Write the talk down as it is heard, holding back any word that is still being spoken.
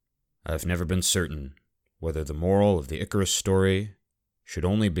I've never been certain whether the moral of the Icarus story should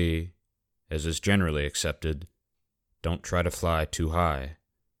only be, as is generally accepted, don't try to fly too high,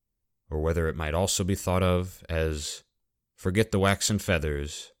 or whether it might also be thought of as forget the waxen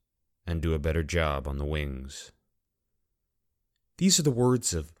feathers and do a better job on the wings. These are the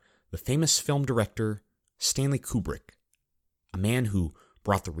words of the famous film director Stanley Kubrick, a man who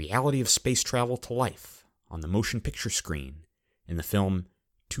brought the reality of space travel to life on the motion picture screen in the film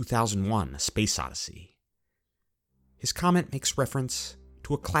 2001: A Space Odyssey. His comment makes reference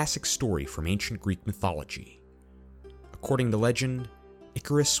to a classic story from ancient Greek mythology. According to legend,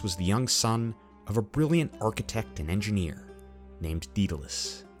 Icarus was the young son of a brilliant architect and engineer named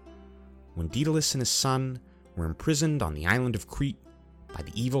Daedalus. When Daedalus and his son were imprisoned on the island of Crete by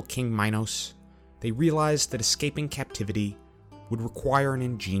the evil king Minos, they realized that escaping captivity would require an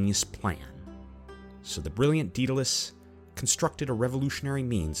ingenious plan. So the brilliant Daedalus constructed a revolutionary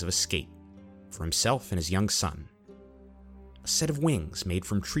means of escape for himself and his young son: a set of wings made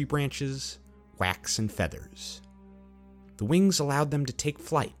from tree branches, wax, and feathers. The wings allowed them to take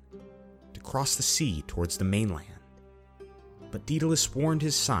flight, to cross the sea towards the mainland. But Daedalus warned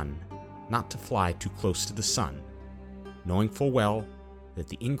his son not to fly too close to the sun, knowing full well that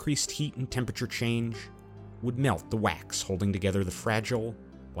the increased heat and temperature change would melt the wax holding together the fragile,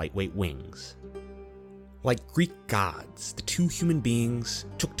 lightweight wings. Like Greek gods, the two human beings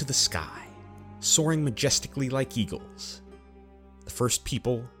took to the sky, soaring majestically like eagles, the first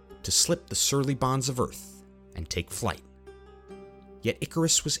people to slip the surly bonds of Earth and take flight. Yet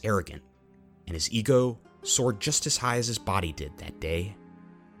Icarus was arrogant, and his ego soared just as high as his body did that day.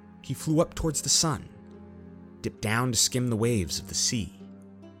 He flew up towards the sun, dipped down to skim the waves of the sea,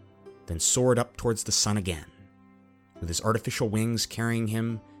 then soared up towards the sun again, with his artificial wings carrying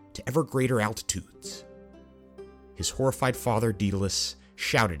him to ever greater altitudes. His horrified father, Daedalus,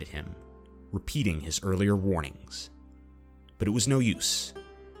 shouted at him, repeating his earlier warnings. But it was no use.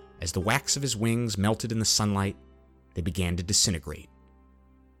 As the wax of his wings melted in the sunlight, they began to disintegrate.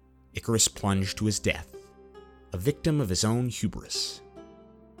 Icarus plunged to his death, a victim of his own hubris.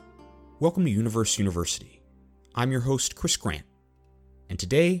 Welcome to Universe University. I'm your host, Chris Grant, and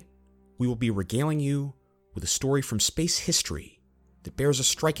today we will be regaling you with a story from space history that bears a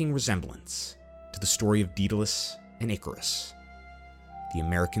striking resemblance to the story of Daedalus and Icarus, the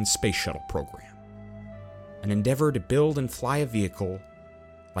American Space Shuttle program, an endeavor to build and fly a vehicle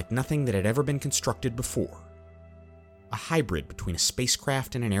like nothing that had ever been constructed before, a hybrid between a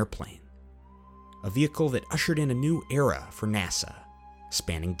spacecraft and an airplane, a vehicle that ushered in a new era for NASA,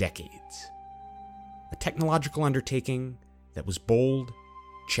 spanning decades, a technological undertaking that was bold,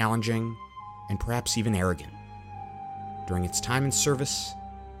 challenging, and perhaps even arrogant. During its time in service,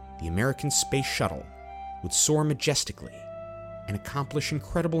 the American Space Shuttle would soar majestically and accomplish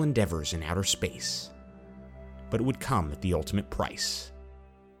incredible endeavors in outer space. But it would come at the ultimate price: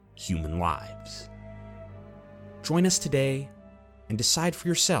 human lives. Join us today and decide for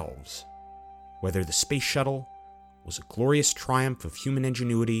yourselves whether the Space Shuttle was a glorious triumph of human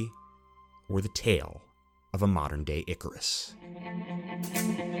ingenuity or the tale of a modern-day Icarus.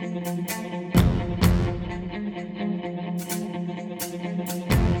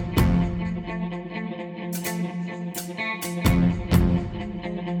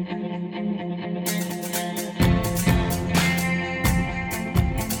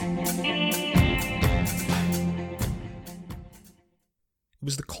 It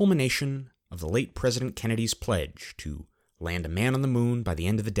was the culmination of the late President Kennedy's pledge to land a man on the moon by the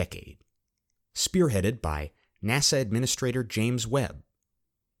end of the decade, spearheaded by NASA Administrator James Webb,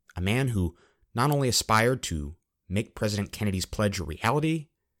 a man who not only aspired to make President Kennedy's pledge a reality,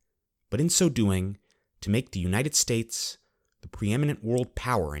 but in so doing, to make the United States the preeminent world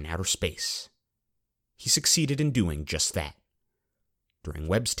power in outer space. He succeeded in doing just that. During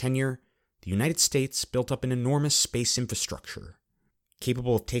Webb's tenure, the United States built up an enormous space infrastructure,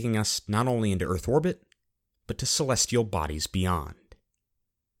 capable of taking us not only into Earth orbit, but to celestial bodies beyond.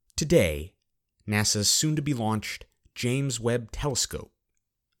 Today, NASA's soon-to-be-launched James Webb Telescope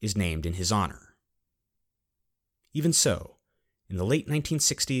is named in his honor. Even so, in the late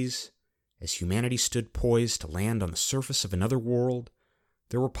 1960s, as humanity stood poised to land on the surface of another world,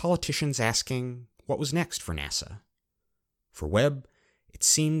 there were politicians asking what was next for NASA. For Webb, it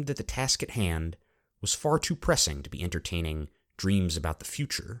seemed that the task at hand was far too pressing to be entertaining dreams about the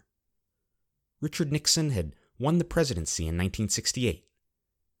future. Richard Nixon had won the presidency in 1968,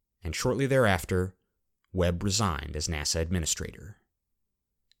 and shortly thereafter, Webb resigned as NASA administrator.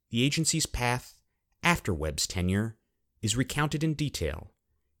 The agency's path after Webb's tenure is recounted in detail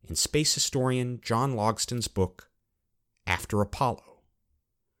in space historian John Logston's book, After Apollo.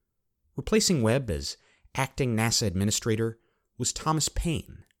 Replacing Webb as acting NASA administrator was Thomas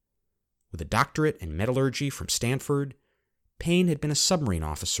Paine. With a doctorate in metallurgy from Stanford, Paine had been a submarine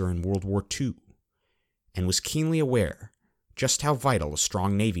officer in World War II and was keenly aware just how vital a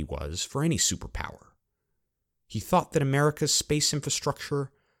strong Navy was for any superpower. He thought that America's space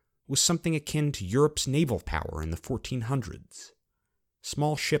infrastructure was something akin to Europe's naval power in the 1400s.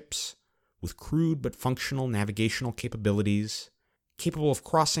 Small ships with crude but functional navigational capabilities, capable of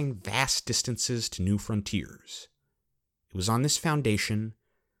crossing vast distances to new frontiers. It was on this foundation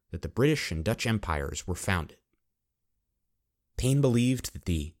that the British and Dutch empires were founded. Paine believed that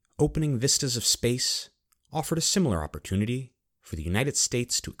the opening vistas of space offered a similar opportunity for the United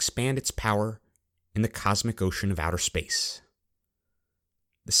States to expand its power in the cosmic ocean of outer space.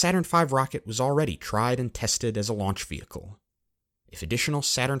 The Saturn V rocket was already tried and tested as a launch vehicle. If additional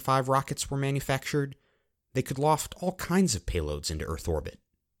Saturn V rockets were manufactured, they could loft all kinds of payloads into Earth orbit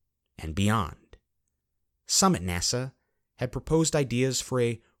and beyond. Some at NASA had proposed ideas for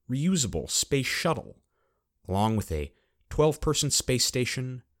a reusable space shuttle, along with a 12-person space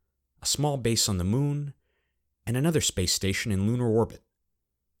station, a small base on the moon, and another space station in lunar orbit,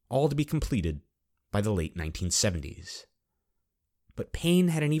 all to be completed by the late 1970s. But Paine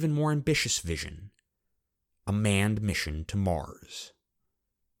had an even more ambitious vision: a manned mission to Mars.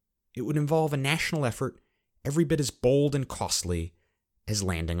 It would involve a national effort every bit as bold and costly as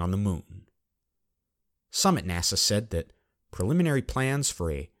landing on the moon. Some at NASA said that preliminary plans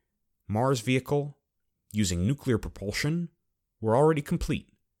for a Mars vehicle using nuclear propulsion were already complete.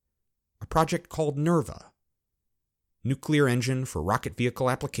 A project called NERVA, Nuclear Engine for Rocket Vehicle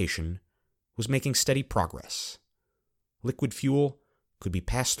Application, was making steady progress. Liquid fuel could be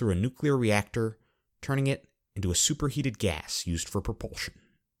passed through a nuclear reactor, turning it into a superheated gas used for propulsion.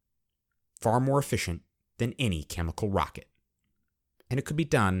 Far more efficient than any chemical rocket. And it could be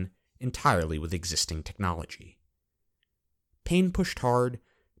done entirely with existing technology. Paine pushed hard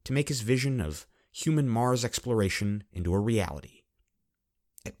to make his vision of human Mars exploration into a reality.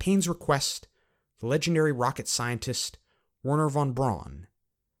 At Paine's request, the legendary rocket scientist Wernher von Braun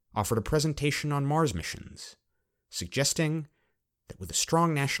offered a presentation on Mars missions, suggesting that with a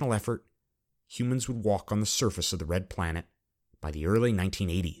strong national effort, humans would walk on the surface of the red planet by the early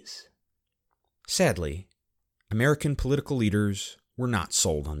 1980s. Sadly, American political leaders were not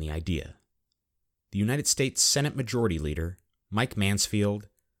sold on the idea. The United States Senate Majority Leader, Mike Mansfield,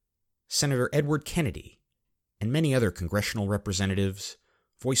 Senator Edward Kennedy, and many other congressional representatives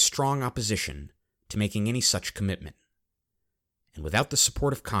voiced strong opposition to making any such commitment. And without the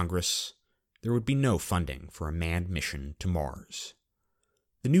support of Congress, there would be no funding for a manned mission to Mars.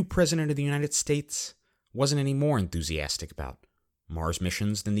 The new President of the United States wasn't any more enthusiastic about Mars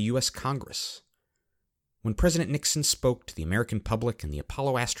missions than the U.S. Congress. When President Nixon spoke to the American public and the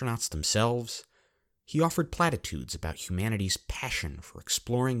Apollo astronauts themselves, he offered platitudes about humanity's passion for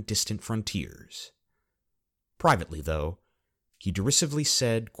exploring distant frontiers. Privately, though, he derisively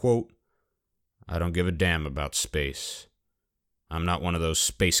said, quote, "I don't give a damn about space. I'm not one of those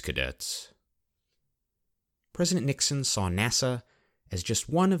space cadets." President Nixon saw NASA as just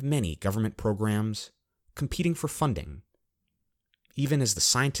one of many government programs competing for funding, even as the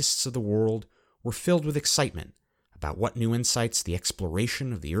scientists of the world were filled with excitement about what new insights the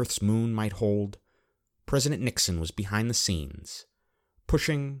exploration of the Earth's moon might hold. President Nixon was behind the scenes,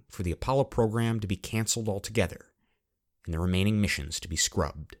 pushing for the Apollo program to be canceled altogether and the remaining missions to be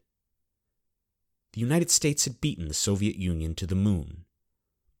scrubbed. The United States had beaten the Soviet Union to the moon.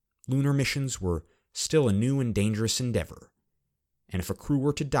 Lunar missions were still a new and dangerous endeavor, and if a crew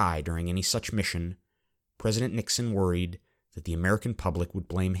were to die during any such mission, President Nixon worried that the American public would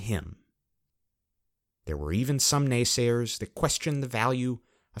blame him. There were even some naysayers that questioned the value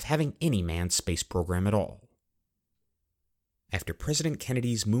of having any manned space program at all. After President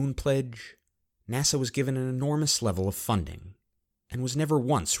Kennedy's moon pledge, NASA was given an enormous level of funding and was never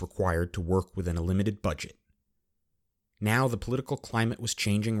once required to work within a limited budget. Now the political climate was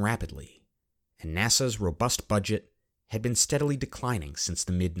changing rapidly, and NASA's robust budget had been steadily declining since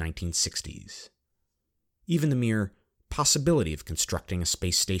the mid-1960s. Even the mere possibility of constructing a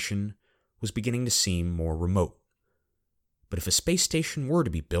space station was beginning to seem more remote. But if a space station were to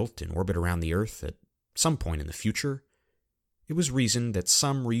be built in orbit around the Earth at some point in the future, it was reasoned that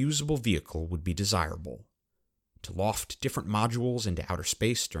some reusable vehicle would be desirable, to loft different modules into outer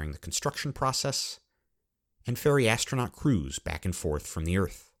space during the construction process, and ferry astronaut crews back and forth from the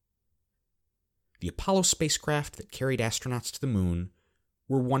Earth. The Apollo spacecraft that carried astronauts to the moon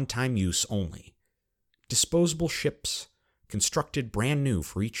were one-time use only, disposable ships constructed brand new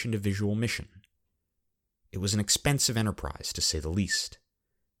for each individual mission. It was an expensive enterprise, to say the least.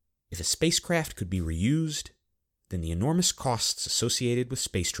 If a spacecraft could be reused, then the enormous costs associated with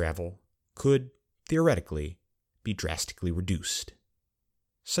space travel could, theoretically, be drastically reduced.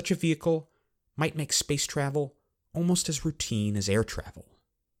 Such a vehicle might make space travel almost as routine as air travel.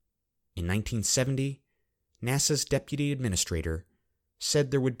 In 1970, NASA's deputy administrator said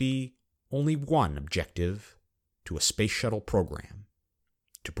there would be only one objective to a space shuttle program: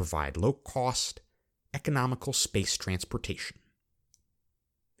 to provide low-cost, economical space transportation.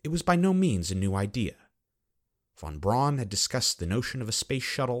 It was by no means a new idea. Von Braun had discussed the notion of a space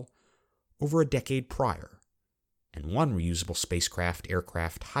shuttle over a decade prior, and one reusable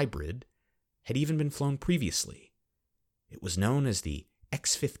spacecraft-aircraft hybrid had even been flown previously. It was known as the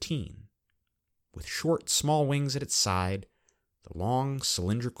X-15. With short, small wings at its side, the long,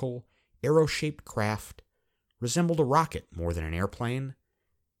 cylindrical, arrow-shaped craft resembled a rocket more than an airplane,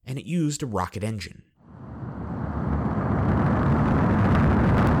 and it used a rocket engine.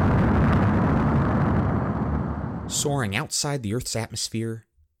 Soaring outside the Earth's atmosphere,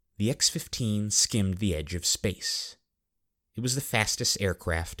 the X-15 skimmed the edge of space. It was the fastest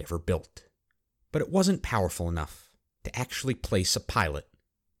aircraft ever built, but it wasn't powerful enough to actually place a pilot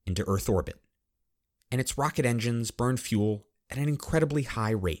into Earth orbit, and its rocket engines burned fuel at an incredibly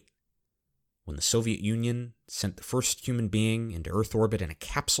high rate. When the Soviet Union sent the first human being into Earth orbit in a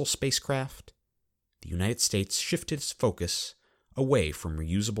capsule spacecraft, the United States shifted its focus away from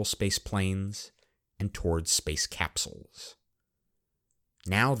reusable space planes and towards space capsules.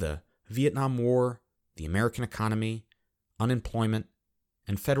 Now the Vietnam War, the American economy, unemployment,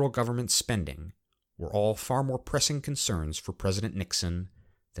 and federal government spending were all far more pressing concerns for President Nixon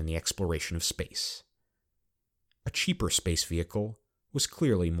than the exploration of space. A cheaper space vehicle was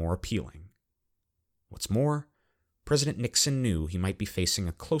clearly more appealing. What's more, President Nixon knew he might be facing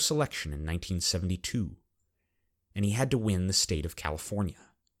a close election in 1972, and he had to win the state of California.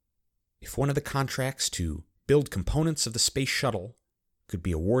 If one of the contracts to build components of the space shuttle could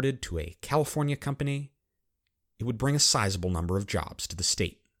be awarded to a California company, it would bring a sizable number of jobs to the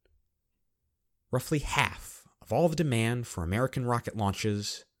state. Roughly half of all the demand for American rocket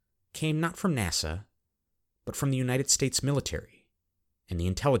launches came not from NASA, but from the United States military and the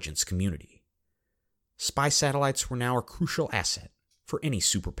intelligence community. Spy satellites were now a crucial asset for any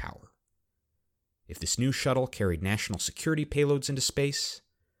superpower. If this new shuttle carried national security payloads into space,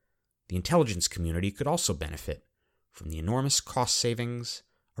 the intelligence community could also benefit from the enormous cost savings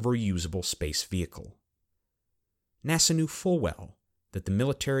of a reusable space vehicle. NASA knew full well that the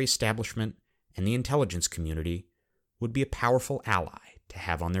military establishment and the intelligence community would be a powerful ally to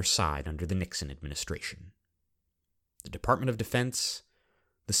have on their side under the Nixon administration. The Department of Defense,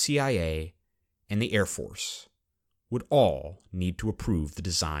 the CIA, and the Air Force would all need to approve the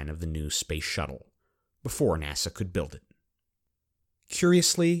design of the new space shuttle before NASA could build it.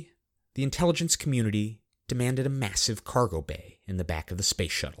 Curiously, the intelligence community demanded a massive cargo bay in the back of the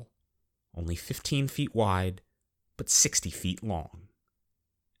space shuttle, only 15 feet wide, but 60 feet long.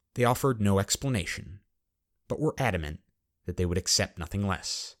 They offered no explanation, but were adamant that they would accept nothing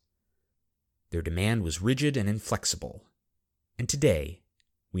less. Their demand was rigid and inflexible, and today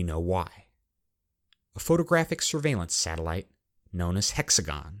we know why. A photographic surveillance satellite known as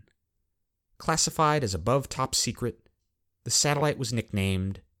Hexagon. Classified as above top secret, the satellite was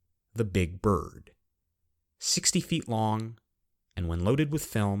nicknamed the Big Bird. 60 feet long, and when loaded with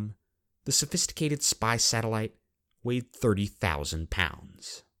film, the sophisticated spy satellite weighed 30,000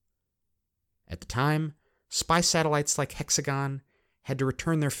 pounds. At the time, spy satellites like Hexagon had to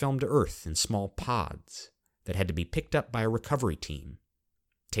return their film to Earth in small pods that had to be picked up by a recovery team,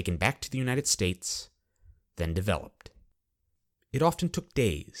 taken back to the United States, then developed. It often took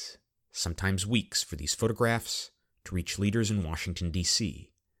days, sometimes weeks, for these photographs to reach leaders in Washington, D.C.,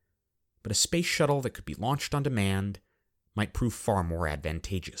 but a space shuttle that could be launched on demand might prove far more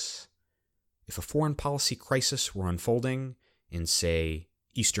advantageous. If a foreign policy crisis were unfolding in, say,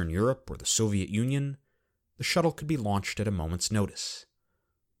 Eastern Europe or the Soviet Union, the shuttle could be launched at a moment's notice.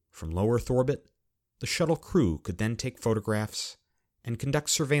 From low Earth orbit, the shuttle crew could then take photographs and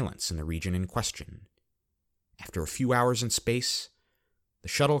conduct surveillance in the region in question. After a few hours in space, the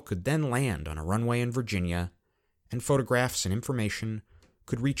shuttle could then land on a runway in Virginia, and photographs and information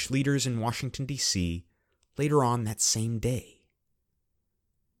could reach leaders in Washington, D.C. later on that same day.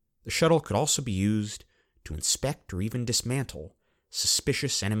 The shuttle could also be used to inspect or even dismantle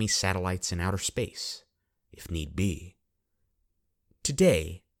suspicious enemy satellites in outer space, if need be.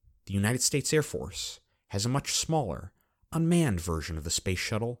 Today, the United States Air Force has a much smaller, unmanned version of the space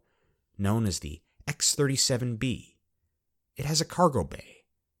shuttle known as the X-37B. It has a cargo bay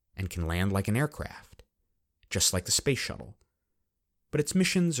and can land like an aircraft, just like the space shuttle. but its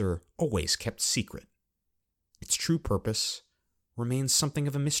missions are always kept secret. Its true purpose remains something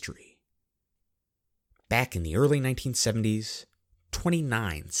of a mystery. Back in the early 1970s,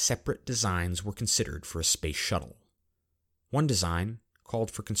 29 separate designs were considered for a space shuttle. One design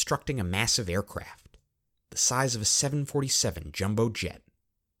called for constructing a massive aircraft, the size of a 747 jumbo jet,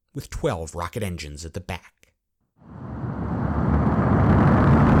 with 12 rocket engines at the back.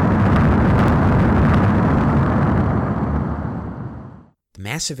 The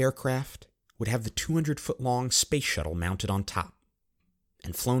massive aircraft would have the 200-foot-long space shuttle mounted on top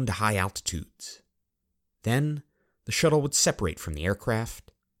and flown to high altitudes. Then, the shuttle would separate from the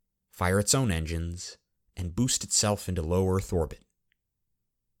aircraft, fire its own engines, and boost itself into low Earth orbit.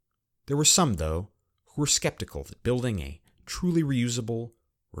 There were some, though, who were skeptical that building a truly reusable,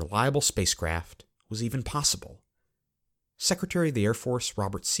 reliable spacecraft was even possible. Secretary of the Air Force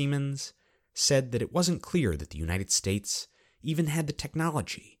Robert Seamans said that it wasn't clear that the United States even had the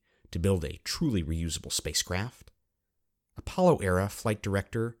technology to build a truly reusable spacecraft. Apollo-era flight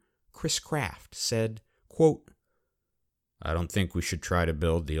director Chris Kraft said, quote, "I don't think we should try to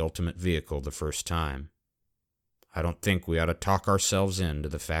build the ultimate vehicle the first time. I don't think we ought to talk ourselves into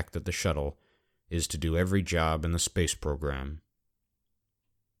the fact that the shuttle is to do every job in the space program."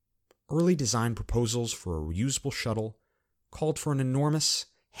 Early design proposals for a reusable shuttle called for an enormous,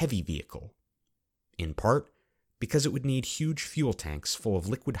 heavy vehicle, in part because it would need huge fuel tanks full of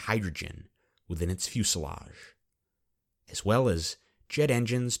liquid hydrogen within its fuselage, as well as jet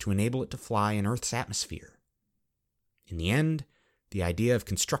engines to enable it to fly in Earth's atmosphere. In the end, the idea of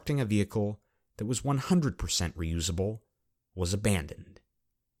constructing a vehicle that was 100% reusable was abandoned.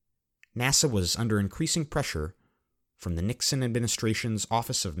 NASA was under increasing pressure from the Nixon administration's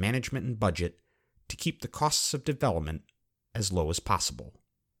Office of Management and Budget to keep the costs of development as low as possible.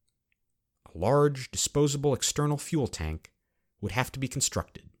 A large, disposable external fuel tank would have to be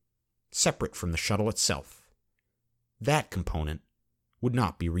constructed, separate from the shuttle itself. That component would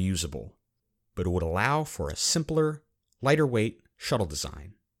not be reusable, but it would allow for a simpler, lighter-weight shuttle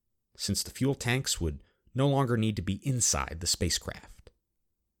design, since the fuel tanks would no longer need to be inside the spacecraft.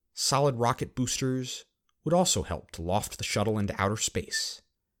 Solid rocket boosters would also help to loft the shuttle into outer space.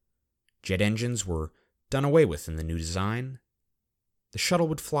 Jet engines were done away with in the new design. The shuttle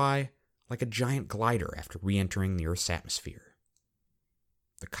would fly like a giant glider after re-entering the Earth's atmosphere.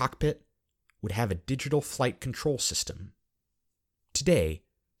 The cockpit would have a digital flight control system. Today,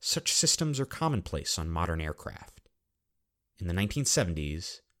 such systems are commonplace on modern aircraft. In the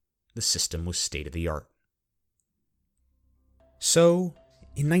 1970s, the system was state-of-the-art. So,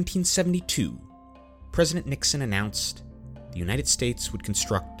 in 1972, President Nixon announced the United States would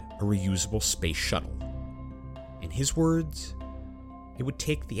construct a reusable space shuttle. In his words, it would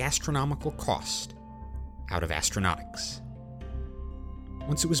take the astronomical cost out of astronautics.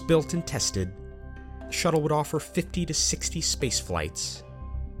 Once it was built and tested, the shuttle would offer 50 to 60 space flights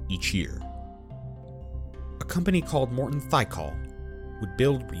each year. A company called Morton Thiokol would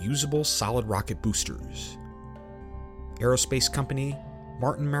build reusable solid rocket boosters. Aerospace company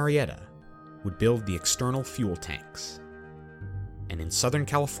Martin Marietta would build the external fuel tanks. And in Southern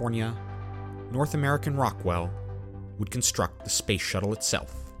California, North American Rockwell would construct the space shuttle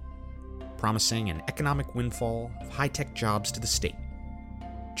itself, promising an economic windfall of high-tech jobs to the state,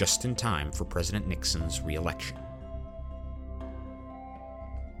 just in time for President Nixon's re-election.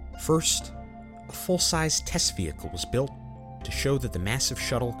 First, a full-size test vehicle was built to show that the massive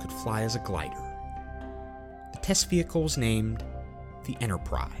shuttle could fly as a glider. The test vehicle was named the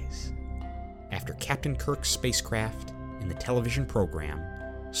Enterprise, after Captain Kirk's spacecraft in the television program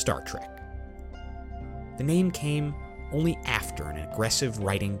Star Trek. The name came only after an aggressive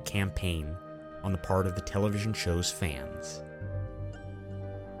writing campaign on the part of the television show's fans.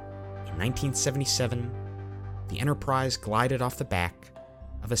 In 1977, the Enterprise glided off the back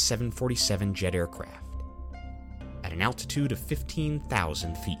of a 747 jet aircraft at an altitude of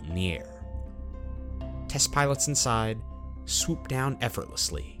 15,000 feet in the air. Test pilots inside swooped down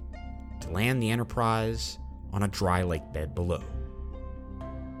effortlessly to land the Enterprise on a dry lake bed below.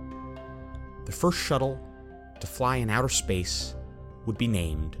 The first shuttle to fly in outer space would be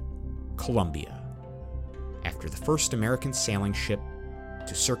named Columbia, after the first American sailing ship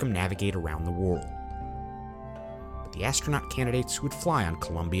to circumnavigate around the world. But the astronaut candidates who would fly on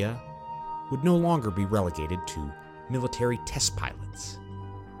Columbia would no longer be relegated to military test pilots.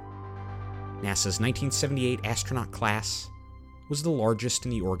 NASA's 1978 astronaut class was the largest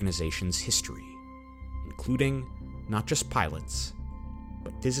in the organization's history, including not just pilots,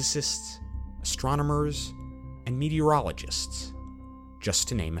 but physicists, astronomers, and meteorologists, just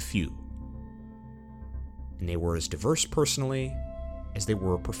to name a few. And they were as diverse personally as they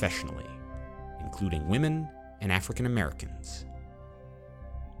were professionally, including women and African Americans.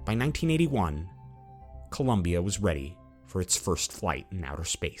 By 1981, Columbia was ready for its first flight in outer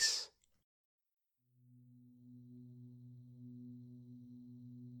space.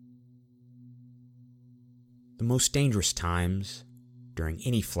 The most dangerous times during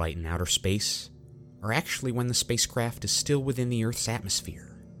any flight in outer space are actually when the spacecraft is still within the Earth's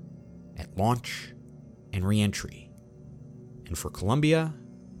atmosphere, at launch and re-entry. And for Columbia,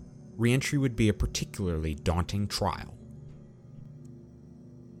 re-entry would be a particularly daunting trial.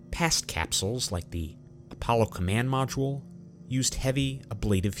 Past capsules like the Apollo Command Module used heavy,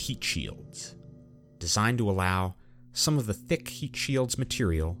 ablative heat shields, designed to allow some of the thick heat shield's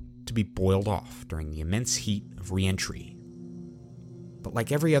material to be boiled off during the immense heat of re-entry. But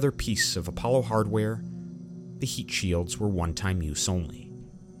like every other piece of Apollo hardware, the heat shields were one-time use only.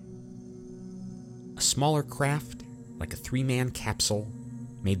 A smaller craft, like a 3-man capsule,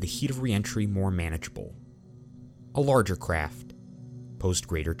 made the heat of re-entry more manageable. A larger craft posed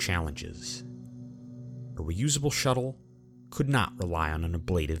greater challenges. A reusable shuttle could not rely on an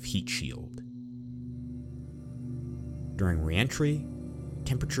ablative heat shield. During re-entry,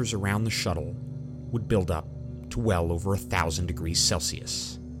 temperatures around the shuttle would build up to well over 1,000 degrees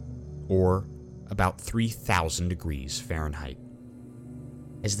Celsius, or about 3,000 degrees Fahrenheit.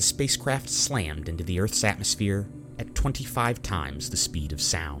 As the spacecraft slammed into the Earth's atmosphere at 25 times the speed of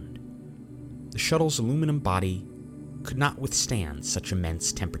sound, the shuttle's aluminum body could not withstand such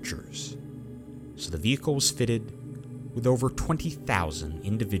immense temperatures, so the vehicle was fitted with over 20,000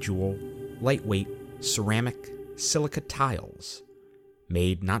 individual, lightweight, ceramic, silica tiles,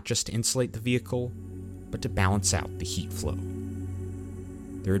 made not just to insulate the vehicle, but to balance out the heat flow.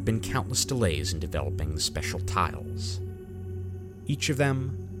 There had been countless delays in developing the special tiles. Each of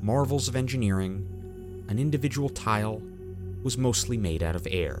them marvels of engineering, an individual tile was mostly made out of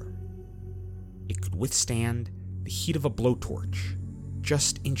air. It could withstand the heat of a blowtorch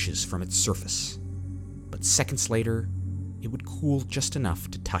just inches from its surface, but seconds later, it would cool just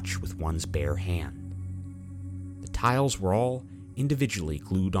enough to touch with one's bare hand. The tiles were all individually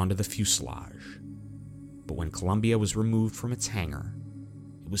glued onto the fuselage, but when Columbia was removed from its hangar,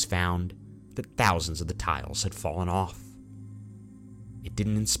 it was found that thousands of the tiles had fallen off. It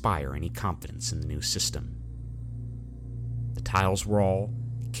didn't inspire any confidence in the new system. The tiles were all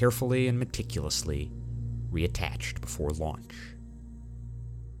carefully and meticulously reattached before launch.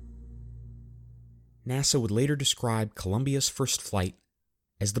 NASA would later describe Columbia's first flight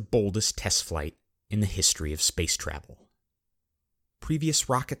as the boldest test flight in the history of space travel. Previous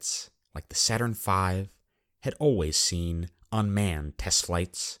rockets, like the Saturn V, had always seen unmanned test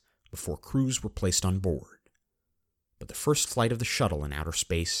flights before crews were placed on board. But the first flight of the shuttle in outer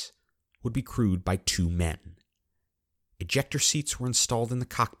space would be crewed by 2 men. Ejector seats were installed in the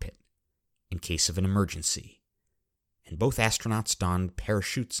cockpit in case of an emergency, and both astronauts donned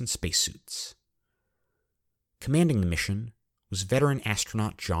parachutes and spacesuits. Commanding the mission was veteran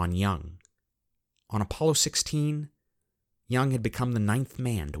astronaut John Young. On Apollo 16, Young had become the 9th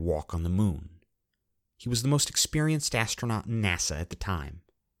man to walk on the moon. He was the most experienced astronaut in NASA at the time,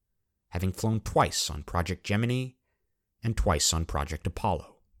 having flown twice on Project Gemini and twice on Project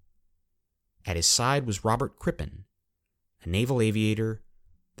Apollo. At his side was Robert Crippen, a naval aviator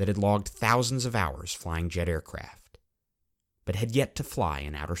that had logged thousands of hours flying jet aircraft, but had yet to fly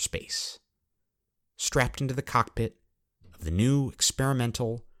in outer space. Strapped into the cockpit of the new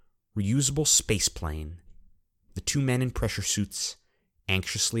experimental, reusable space plane, the 2 men in pressure suits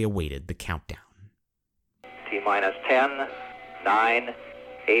anxiously awaited the countdown. T-minus 10, 9,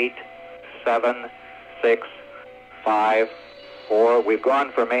 8, 7, 6, 5, 4. We've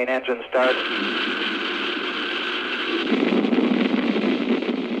gone for main engine start.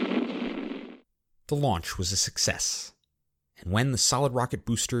 The launch was a success, and when the solid rocket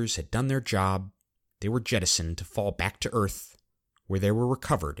boosters had done their job, they were jettisoned to fall back to Earth, where they were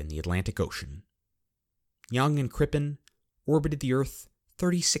recovered in the Atlantic Ocean. Young and Crippen orbited the Earth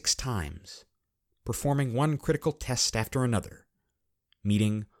 36 times, performing one critical test after another,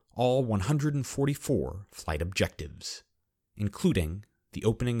 meeting all 144 flight objectives, including the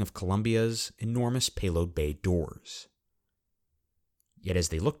opening of Columbia's enormous payload bay doors. Yet as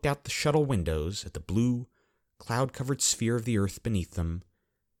they looked out the shuttle windows at the blue, cloud-covered sphere of the Earth beneath them,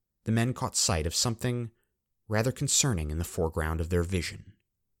 the men caught sight of something rather concerning in the foreground of their vision.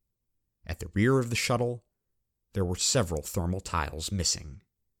 At the rear of the shuttle, there were several thermal tiles missing.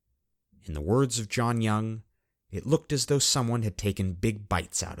 In the words of John Young, it looked as though someone had taken big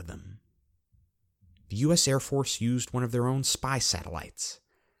bites out of them. The U.S. Air Force used one of their own spy satellites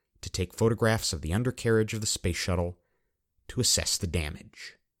to take photographs of the undercarriage of the space shuttle to assess the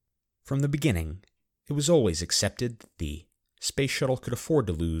damage. From the beginning, it was always accepted that the space shuttle could afford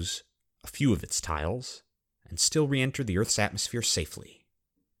to lose a few of its tiles and still re-enter the Earth's atmosphere safely.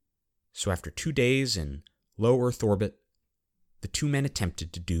 So after 2 days in low Earth orbit, the two men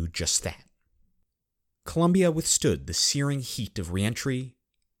attempted to do just that. Columbia withstood the searing heat of re-entry,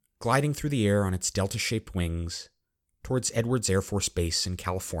 gliding through the air on its delta-shaped wings towards Edwards Air Force Base in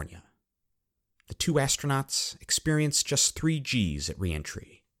California. The two astronauts experienced just 3 Gs at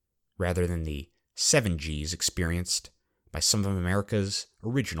re-entry, rather than the 7 Gs experienced by some of America's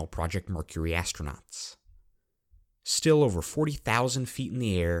original Project Mercury astronauts. Still over 40,000 feet in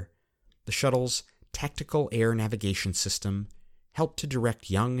the air, the shuttle's tactical air navigation system helped to direct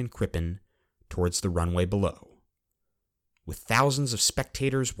Young and Crippen towards the runway below. With thousands of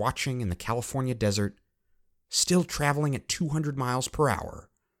spectators watching in the California desert, still traveling at 200 miles per hour,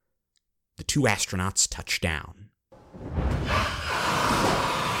 the two astronauts touched down.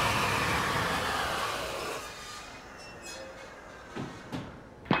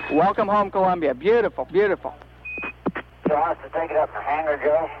 Welcome home, Columbia. Beautiful, beautiful. You want us to take it up in the hangar,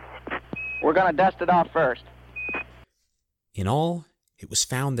 Joe? We're going to dust it off first. In all, it was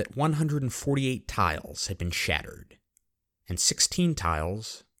found that 148 tiles had been shattered, and 16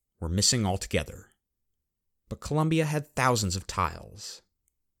 tiles were missing altogether. But Columbia had thousands of tiles,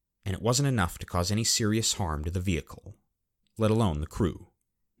 and it wasn't enough to cause any serious harm to the vehicle, let alone the crew.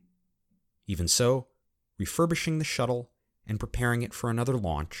 Even so, refurbishing the shuttle and preparing it for another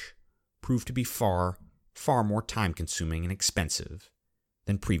launch proved to be far, far more time-consuming and expensive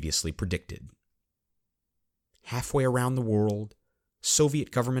than previously predicted. Halfway around the world,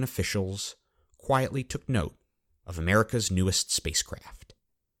 Soviet government officials quietly took note of America's newest spacecraft,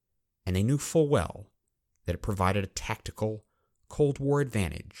 and they knew full well that it provided a tactical, Cold War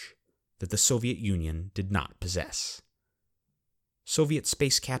advantage that the Soviet Union did not possess. Soviet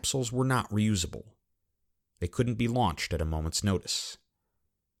space capsules were not reusable. They couldn't be launched at a moment's notice,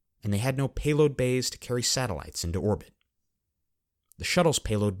 and they had no payload bays to carry satellites into orbit. The shuttle's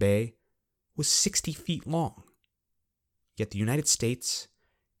payload bay was 60 feet long, yet the United States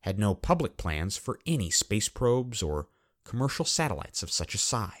had no public plans for any space probes or commercial satellites of such a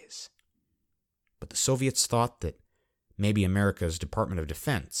size. But the Soviets thought that maybe America's Department of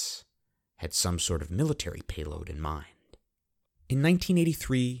Defense had some sort of military payload in mind. In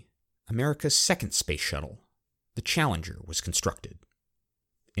 1983, America's second space shuttle, the Challenger, was constructed.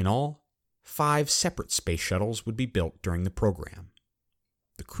 In all, 5 separate space shuttles would be built during the program.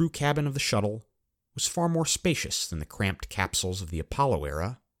 The crew cabin of the shuttle was far more spacious than the cramped capsules of the Apollo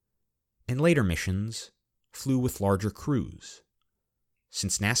era, and later missions flew with larger crews.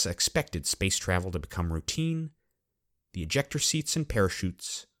 Since NASA expected space travel to become routine, the ejector seats and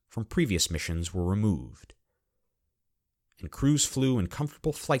parachutes from previous missions were removed, and crews flew in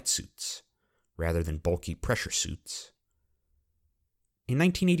comfortable flight suits rather than bulky pressure suits. In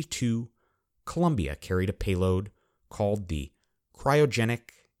 1982, Columbia carried a payload called the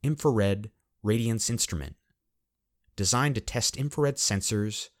Cryogenic Infrared Radiance Instrument, designed to test infrared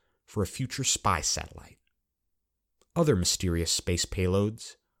sensors for a future spy satellite. Other mysterious space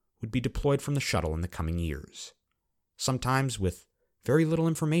payloads would be deployed from the shuttle in the coming years, sometimes with very little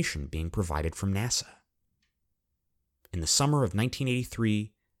information being provided from NASA. In the summer of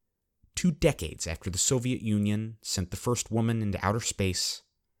 1983, 2 decades after the Soviet Union sent the first woman into outer space,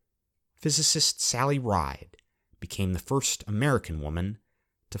 physicist Sally Ride became the first American woman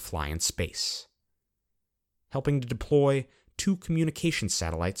to fly in space, helping to deploy 2 communication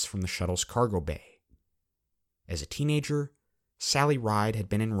satellites from the shuttle's cargo bay. As a teenager, Sally Ride had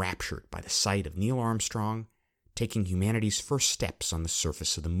been enraptured by the sight of Neil Armstrong taking humanity's first steps on the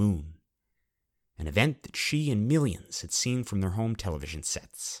surface of the moon, an event that she and millions had seen from their home television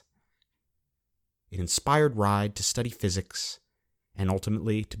sets. It inspired Ride to study physics and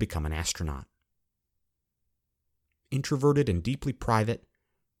ultimately to become an astronaut. Introverted and deeply private,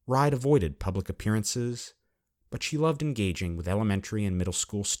 Ride avoided public appearances, but she loved engaging with elementary and middle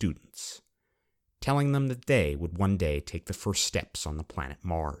school students, telling them that they would one day take the first steps on the planet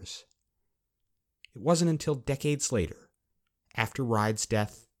Mars. It wasn't until decades later, after Ride's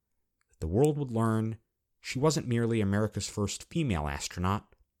death, that the world would learn she wasn't merely America's first female astronaut,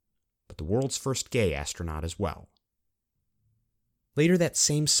 but the world's first gay astronaut as well. Later that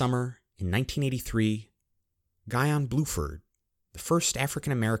same summer, in 1983, Guyon Bluford, the first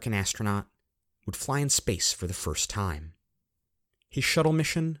African-American astronaut, would fly in space for the first time. His shuttle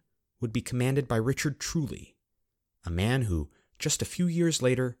mission would be commanded by Richard Truly, a man who, just a few years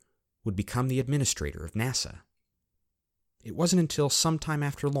later, would become the administrator of NASA. It wasn't until sometime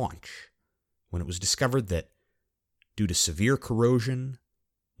after launch, when it was discovered that, due to severe corrosion,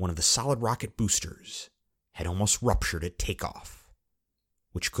 one of the solid rocket boosters had almost ruptured at takeoff,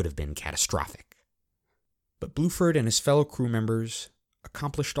 which could have been catastrophic. But Bluford and his fellow crew members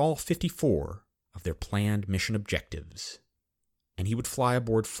accomplished all 54 of their planned mission objectives, and he would fly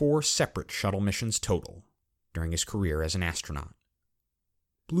aboard 4 separate shuttle missions total during his career as an astronaut.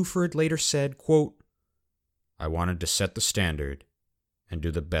 Bluford later said, quote, "I wanted to set the standard and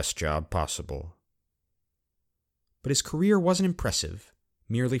do the best job possible." But his career wasn't impressive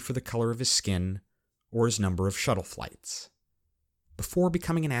merely for the color of his skin or his number of shuttle flights. Before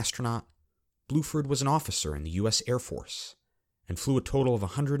becoming an astronaut, Bluford was an officer in the U.S. Air Force and flew a total of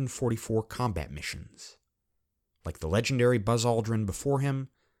 144 combat missions. Like the legendary Buzz Aldrin before him,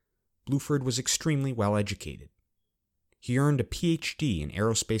 Bluford was extremely well educated. He earned a Ph.D. in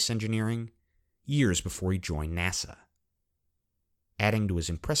aerospace engineering years before he joined NASA. Adding to his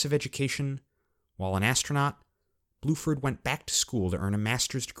impressive education, while an astronaut, Bluford went back to school to earn a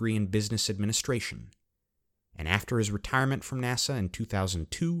master's degree in business administration, and after his retirement from NASA in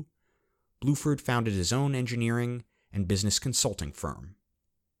 2002, Bluford founded his own engineering and business consulting firm.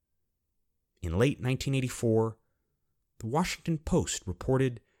 In late 1984, the Washington Post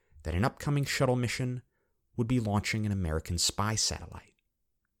reported that an upcoming shuttle mission would be launching an American spy satellite.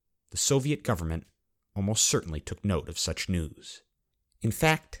 The Soviet government almost certainly took note of such news. In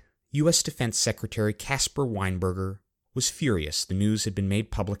fact, U.S. Defense Secretary Caspar Weinberger was furious the news had been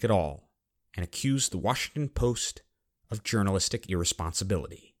made public at all and accused the Washington Post of journalistic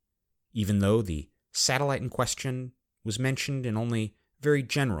irresponsibility, even though the satellite in question was mentioned in only very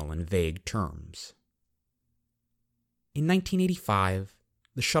general and vague terms. In 1985,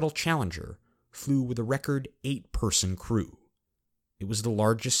 the shuttle Challenger flew with a record 8-person crew. It was the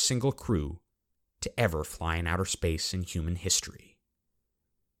largest single crew to ever fly in outer space in human history.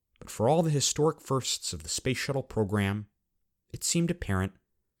 But for all the historic firsts of the space shuttle program, it seemed apparent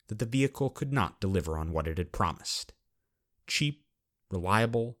that the vehicle could not deliver on what it had promised. Cheap,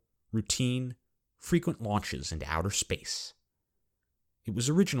 reliable, routine, frequent launches into outer space. It was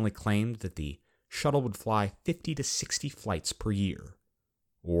originally claimed that the shuttle would fly 50 to 60 flights per year,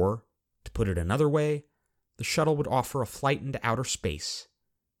 or, to put it another way, the shuttle would offer a flight into outer space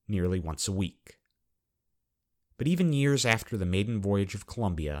nearly once a week. But even years after the maiden voyage of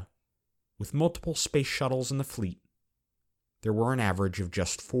Columbia, with multiple space shuttles in the fleet, there were an average of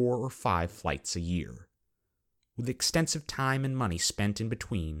just 4 or 5 flights a year, with extensive time and money spent in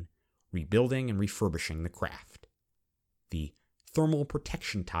between rebuilding and refurbishing the craft. The thermal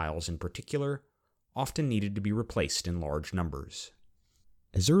protection tiles in particular often needed to be replaced in large numbers.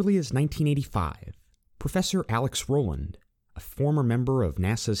 As early as 1985, Professor Alex Rowland, a former member of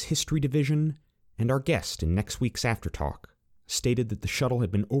NASA's History Division and our guest in next week's Aftertalk, stated that the shuttle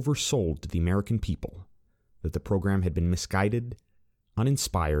had been oversold to the American people, that the program had been misguided,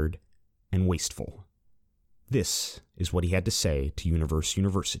 uninspired, and wasteful. This is what he had to say to Universe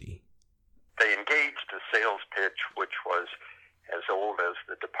University. They engaged a sales pitch which was as old as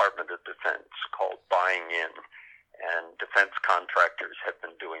the Department of Defense, called buying in, and defense contractors have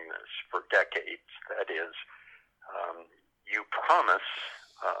been doing this for decades. That is, you promise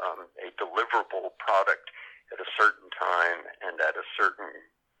a deliverable product at a certain time and at a certain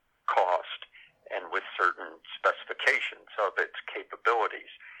cost and with certain specifications of its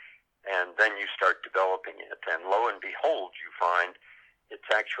capabilities. And then you start developing it, and lo and behold, you find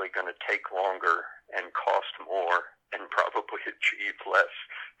it's actually going to take longer and cost more and probably achieve less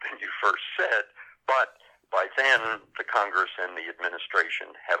than you first said. But by then, the Congress and the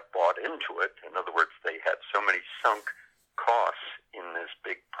administration have bought into it. In other words, they have so many sunk costs in this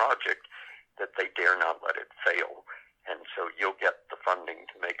big project that they dare not let it fail. And so you'll get the funding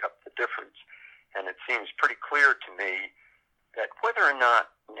to make up the difference. And it seems pretty clear to me that whether or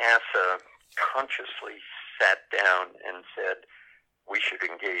not NASA consciously sat down and said, we should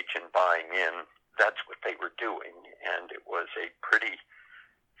engage in buying in, that's what they were doing. And it was a pretty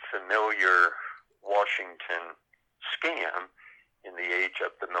familiar Washington scam in the age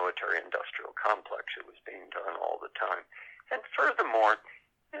of the military-industrial complex. It was being done all the time. And furthermore,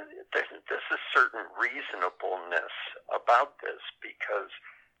 there's a certain reasonableness about this, because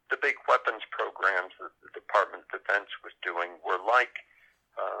the big weapons programs that the Department of Defense was doing were like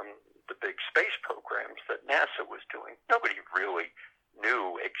the big space programs that NASA was doing. Nobody really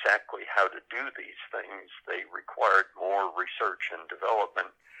knew exactly how to do these things. They required more research and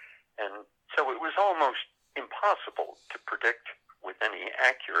development. And so it was almost impossible to predict with any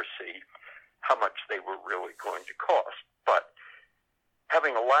accuracy how much they were really going to cost. But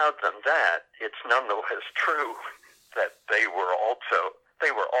having allowed them that, it's nonetheless true that they were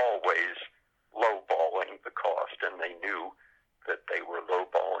always lowballing the cost, and they knew that they were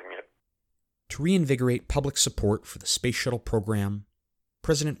lowballing it. To reinvigorate public support for the space shuttle program,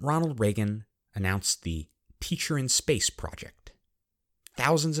 President Ronald Reagan announced the Teacher in Space project.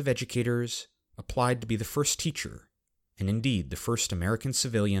 Thousands of educators applied to be the first teacher, and indeed the first American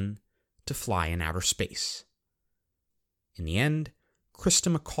civilian, to fly in outer space. In the end,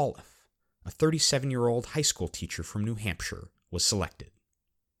 Krista McAuliffe, a 37-year-old high school teacher from New Hampshire, was selected.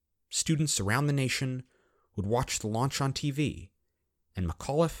 Students around the nation would watch the launch on TV, and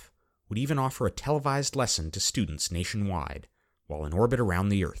McAuliffe would even offer a televised lesson to students nationwide while in orbit around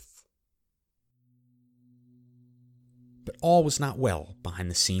the Earth. But all was not well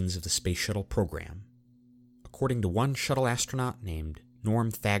behind the scenes of the space shuttle program. According to one shuttle astronaut named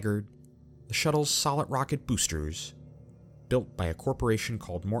Norm Thagard, the shuttle's solid rocket boosters, built by a corporation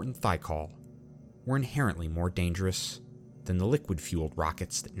called Morton Thiokol, were inherently more dangerous than the liquid-fueled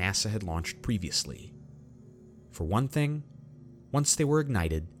rockets that NASA had launched previously. For one thing, once they were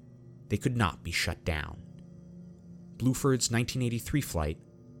ignited, they could not be shut down. Bluford's 1983 flight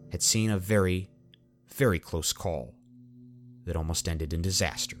had seen a very, very close call that almost ended in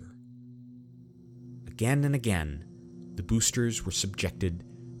disaster. Again and again, the boosters were subjected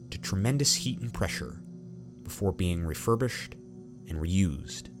to tremendous heat and pressure before being refurbished and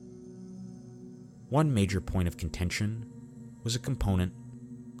reused. One major point of contention was a component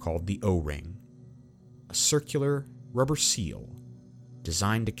called the O-ring, a circular rubber seal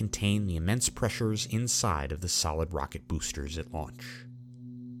designed to contain the immense pressures inside of the solid rocket boosters at launch.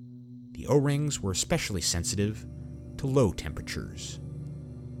 The O-rings were especially sensitive to low temperatures,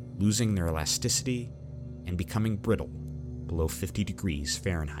 losing their elasticity and becoming brittle below 50 degrees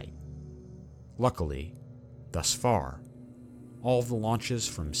Fahrenheit. Luckily, thus far, all of the launches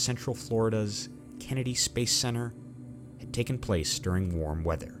from Central Florida's Kennedy Space Center had taken place during warm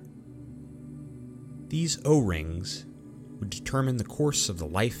weather. These O-rings would determine the course of the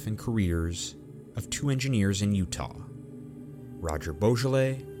life and careers of two engineers in Utah, Roger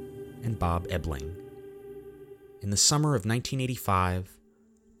Beaujolais and Bob Ebling. In the summer of 1985,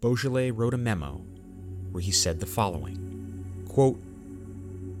 Beaujolais wrote a memo where he said the following, quote,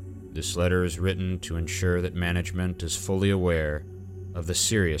 "This letter is written to ensure that management is fully aware of the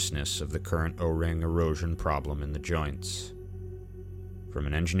seriousness of the current O-ring erosion problem in the joints. From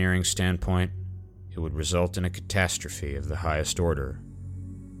an engineering standpoint, it would result in a catastrophe of the highest order,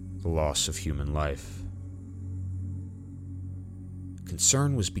 the loss of human life."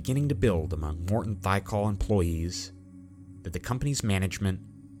 Concern was beginning to build among Morton Thiokol employees that the company's management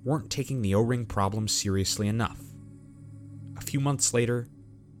weren't taking the O-ring problem seriously enough. A few months later,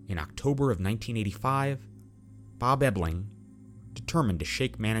 in October of 1985, Bob Ebling, determined to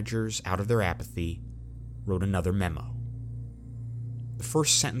shake managers out of their apathy, wrote another memo. The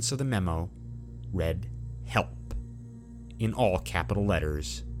first sentence of the memo read, "Help," in all capital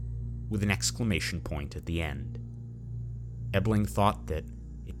letters, with an exclamation point at the end. Ebling thought that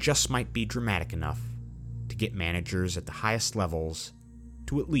it just might be dramatic enough to get managers at the highest levels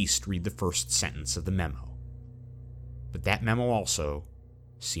to at least read the first sentence of the memo. But that memo also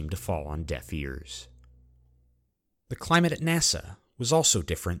seemed to fall on deaf ears. The climate at NASA was also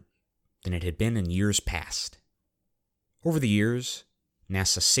different than it had been in years past. Over the years,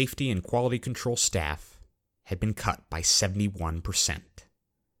 NASA's safety and quality control staff had been cut by 71%.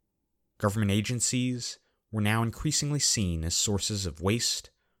 Government agencies were now increasingly seen as sources of waste,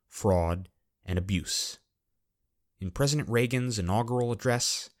 fraud, and abuse. In President Reagan's inaugural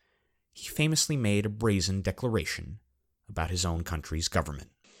address, he famously made a brazen declaration about his own country's government.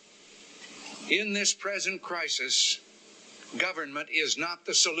 In this present crisis, government is not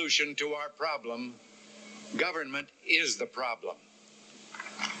the solution to our problem. Government is the problem.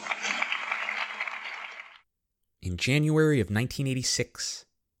 In January of 1986,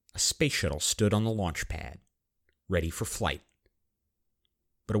 a space shuttle stood on the launch pad, ready for flight.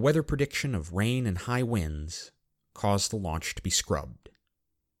 But a weather prediction of rain and high winds caused the launch to be scrubbed.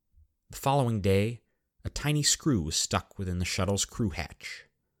 The following day, a tiny screw was stuck within the shuttle's crew hatch.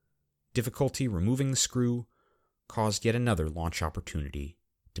 Difficulty removing the screw caused yet another launch opportunity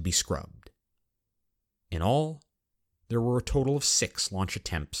to be scrubbed. In all, there were a total of 6 launch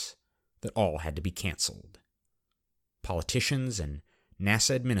attempts that all had to be canceled. Politicians and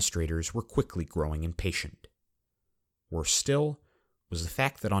NASA administrators were quickly growing impatient. Worse still was the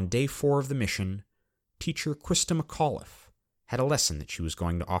fact that on day 4 of the mission, teacher Krista McAuliffe had a lesson that she was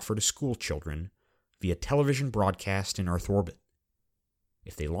going to offer to school children via television broadcast in Earth orbit.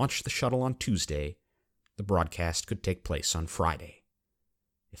 If they launched the shuttle on Tuesday, the broadcast could take place on Friday.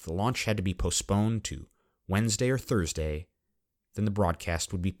 If the launch had to be postponed to Wednesday or Thursday, then the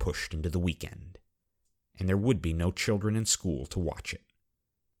broadcast would be pushed into the weekend, and there would be no children in school to watch it.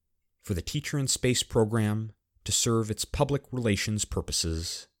 For the Teacher in Space program to serve its public relations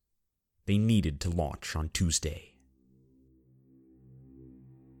purposes, they needed to launch on Tuesday.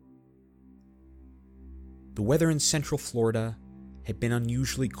 The weather in Central Florida had been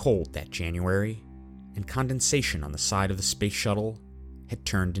unusually cold that January, and condensation on the side of the space shuttle had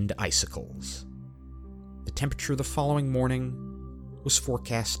turned into icicles. The temperature the following morning was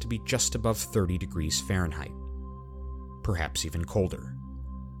forecast to be just above 30 degrees Fahrenheit, perhaps even colder.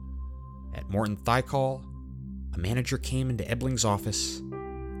 At Morton Thiokol, a manager came into Ebling's office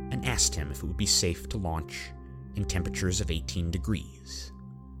and asked him if it would be safe to launch in temperatures of 18 degrees.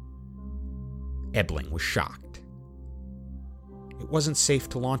 Ebling was shocked. It wasn't safe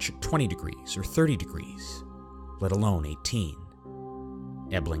to launch at 20 degrees or 30 degrees, let alone 18.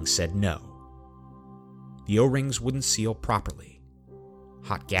 Ebling said no. The O-rings wouldn't seal properly.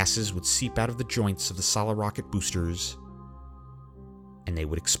 Hot gases would seep out of the joints of the solid rocket boosters, and they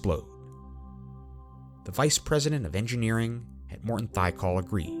would explode. The vice president of engineering at Morton Thiokol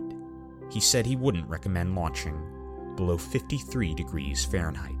agreed. He said he wouldn't recommend launching below 53 degrees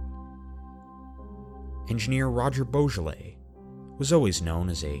Fahrenheit. Engineer Roger Beaujolais was always known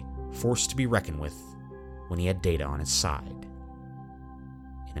as a force to be reckoned with when he had data on his side.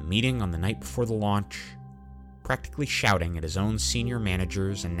 In a meeting on the night before the launch, practically shouting at his own senior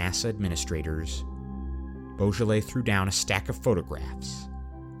managers and NASA administrators, Beaujolais threw down a stack of photographs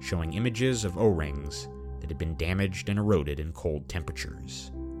showing images of O-rings that had been damaged and eroded in cold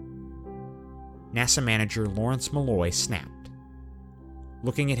temperatures. NASA manager Lawrence Malloy snapped,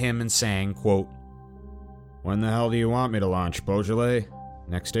 looking at him and saying, quote, "When the hell do you want me to launch, Beaujolais?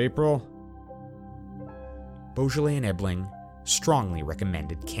 Next April?" Beaujolais and Ebling strongly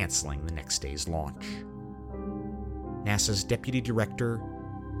recommended canceling the next day's launch. NASA's deputy director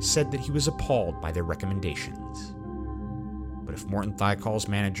said that he was appalled by their recommendations. But if Morton Thiokol's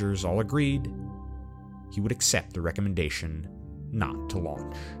managers all agreed, he would accept the recommendation not to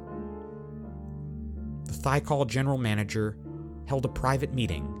launch. The Thiokol general manager held a private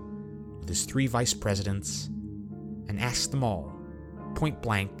meeting with his 3 vice presidents and asked them all, point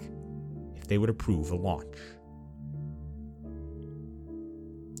blank, if they would approve a launch.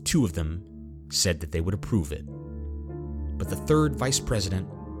 2 of them said that they would approve it, but the 3rd vice president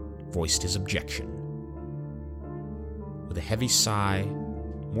voiced his objection. With a heavy sigh,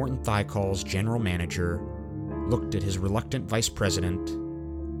 Morton Thiokol's general manager looked at his reluctant vice president,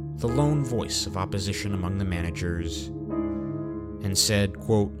 the lone voice of opposition among the managers, and said,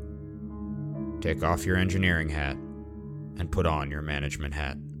 quote, "Take off your engineering hat and put on your management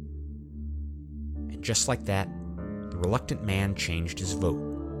hat." And just like that, the reluctant man changed his vote.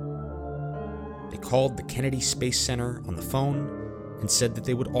 They called the Kennedy Space Center on the phone and said that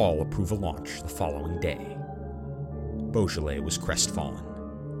they would all approve a launch the following day. Beaujolais was crestfallen.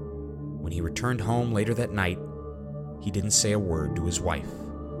 When he returned home later that night, he didn't say a word to his wife.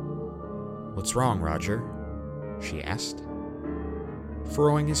 "What's wrong, Roger?" she asked.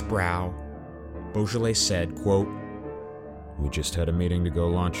 Furrowing his brow, Beaujolais said, quote, "We just had a meeting to go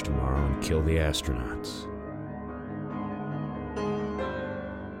launch tomorrow and kill the astronauts."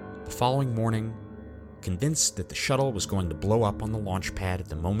 The following morning, convinced that the shuttle was going to blow up on the launch pad at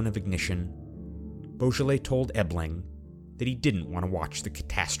the moment of ignition, Beaujolais told Ebling that he didn't want to watch the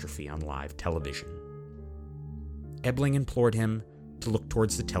catastrophe on live television. Ebling implored him to look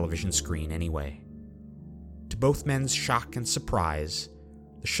towards the television screen anyway. To both men's shock and surprise,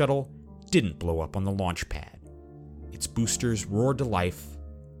 the shuttle didn't blow up on the launch pad. Its boosters roared to life,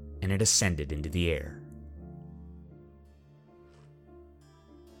 and it ascended into the air.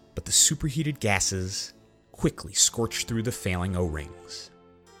 But the superheated gases quickly scorched through the failing O-rings.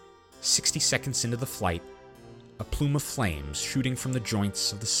 60 seconds into the flight, a plume of flames shooting from the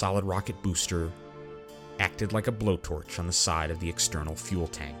joints of the solid rocket booster acted like a blowtorch on the side of the external fuel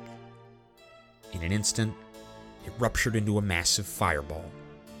tank. In an instant, it ruptured into a massive fireball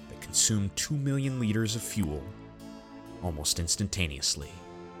that consumed 2 million liters of fuel almost instantaneously,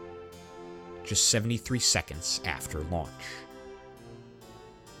 just 73 seconds after launch.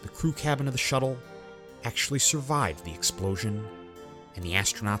 The crew cabin of the shuttle actually survived the explosion, and the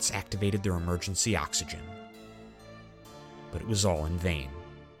astronauts activated their emergency oxygen. But it was all in vain.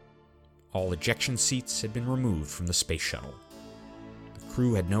 All ejection seats had been removed from the space shuttle. The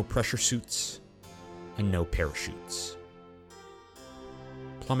crew had no pressure suits and no parachutes.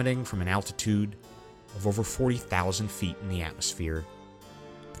 Plummeting from an altitude of over 40,000 feet in the atmosphere,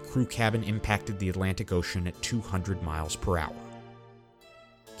 the crew cabin impacted the Atlantic Ocean at 200 miles per hour,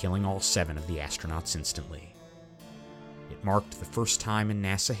 killing all 7 of the astronauts instantly. It marked the first time in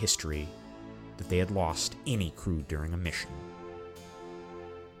NASA history that they had lost any crew during a mission.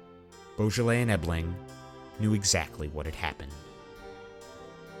 Beaujolais and Ebling knew exactly what had happened.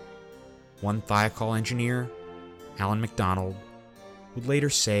 One Thiokol engineer, Alan MacDonald, would later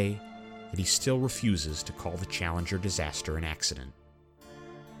say that he still refuses to call the Challenger disaster an accident,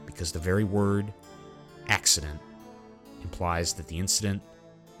 because the very word accident implies that the incident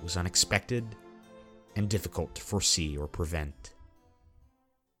was unexpected and difficult to foresee or prevent.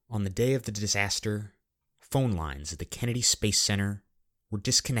 On the day of the disaster, phone lines at the Kennedy Space Center were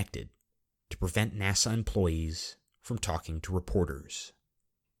disconnected to prevent NASA employees from talking to reporters.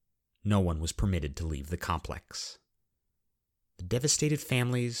 No one was permitted to leave the complex. The devastated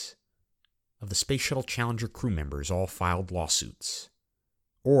families of the Space Shuttle Challenger crew members all filed lawsuits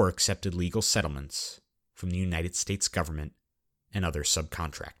or accepted legal settlements from the United States government and other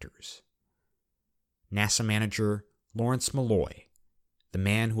subcontractors. NASA manager Lawrence Malloy, the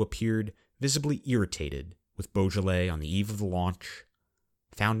man who appeared visibly irritated with Beaujolais on the eve of the launch,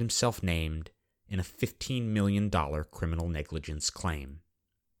 found himself named in a $15 million criminal negligence claim.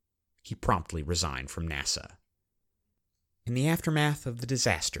 He promptly resigned from NASA. In the aftermath of the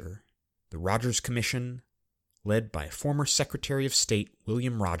disaster, the Rogers Commission, led by former Secretary of State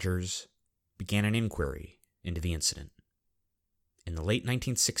William Rogers, began an inquiry into the incident. In the late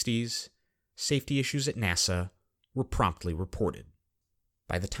 1960s, safety issues at NASA were promptly reported.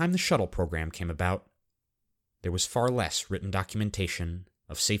 By the time the shuttle program came about, there was far less written documentation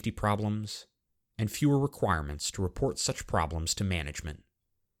of safety problems and fewer requirements to report such problems to management.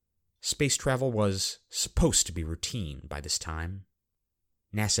 Space travel was supposed to be routine by this time.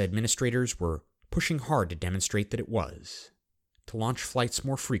 NASA administrators were pushing hard to demonstrate that it was, to launch flights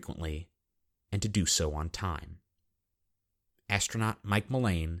more frequently, and to do so on time. Astronaut Mike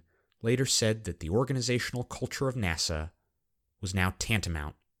Mullane later said that the organizational culture of NASA was now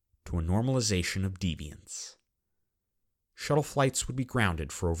tantamount to a normalization of deviance. Shuttle flights would be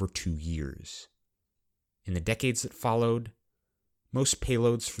grounded for over 2 years. In the decades that followed, most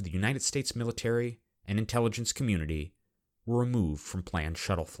payloads for the United States military and intelligence community were removed from planned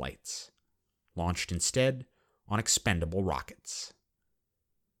shuttle flights, launched instead on expendable rockets.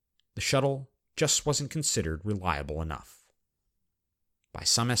 The shuttle just wasn't considered reliable enough. By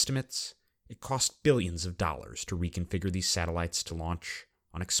some estimates, it cost billions of dollars to reconfigure these satellites to launch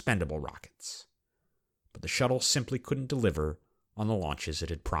on expendable rockets, but the shuttle simply couldn't deliver on the launches it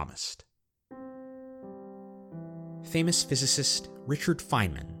had promised. Famous physicist Richard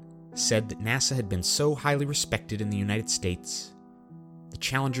Feynman said that NASA had been so highly respected in the United States, the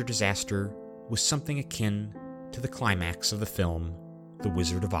Challenger disaster was something akin to the climax of the film The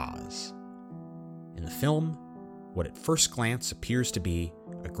Wizard of Oz. In the film, what at first glance appears to be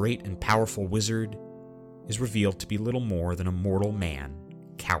a great and powerful wizard is revealed to be little more than a mortal man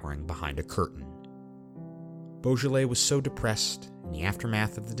cowering behind a curtain. Beaujolais was so depressed in the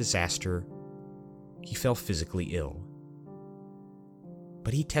aftermath of the disaster, he fell physically ill.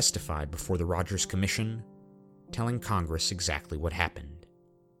 But he testified before the Rogers Commission, telling Congress exactly what happened.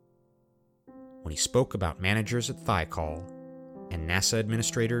 When he spoke about managers at Thiokol and NASA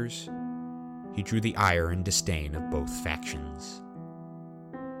administrators, he drew the ire and disdain of both factions.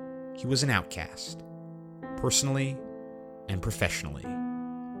 He was an outcast, personally and professionally.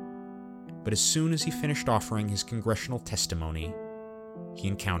 But as soon as he finished offering his congressional testimony, he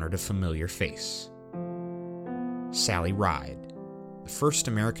encountered a familiar face. Sally Ride, the first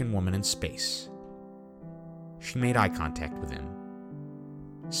American woman in space. She made eye contact with him.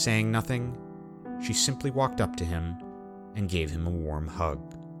 Saying nothing, she simply walked up to him and gave him a warm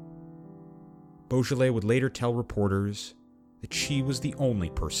hug. Beaujolais would later tell reporters that she was the only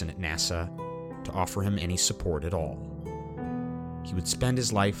person at NASA to offer him any support at all. He would spend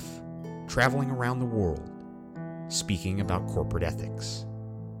his life traveling around the world, speaking about corporate ethics.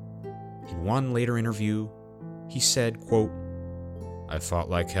 In one later interview, he said, quote, "I fought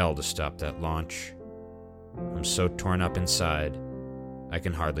like hell to stop that launch. I'm so torn up inside, I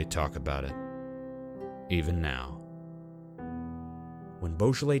can hardly talk about it, even now." When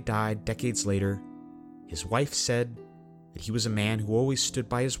Beaujolais died decades later, his wife said that he was a man who always stood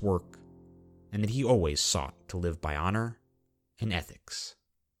by his work and that he always sought to live by honor and ethics.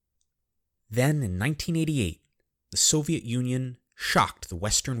 Then, in 1988, the Soviet Union shocked the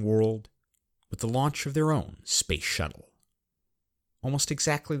Western world with the launch of their own space shuttle. Almost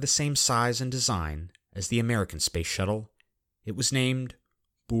exactly the same size and design as the American space shuttle, it was named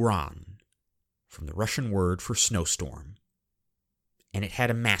Buran, from the Russian word for snowstorm, and it had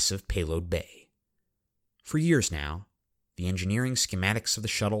a massive payload bay. For years now, the engineering schematics of the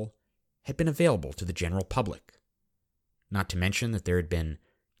shuttle had been available to the general public. not to mention that there had been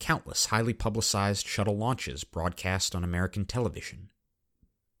countless highly publicized shuttle launches broadcast on American television.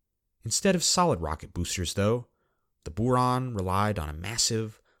 Instead of solid rocket boosters, though, the Buran relied on a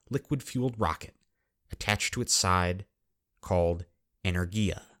massive, liquid-fueled rocket attached to its side called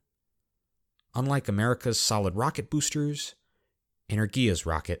Energia. Unlike America's solid rocket boosters, Energia's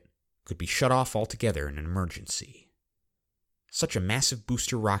rocket could be shut off altogether in an emergency. Such a massive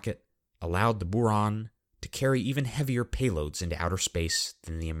booster rocket allowed the Buran to carry even heavier payloads into outer space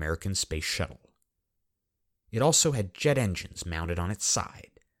than the American space shuttle. It also had jet engines mounted on its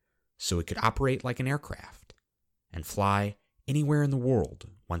side, so it could operate like an aircraft and fly anywhere in the world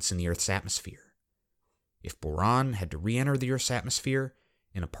once in the Earth's atmosphere. If Buran had to re-enter the Earth's atmosphere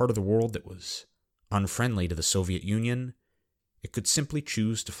in a part of the world that was unfriendly to the Soviet Union, it could simply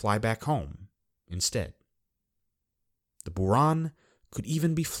choose to fly back home instead. The Buran could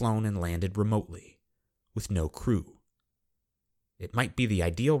even be flown and landed remotely, with no crew. It might be the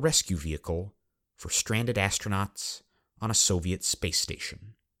ideal rescue vehicle for stranded astronauts on a Soviet space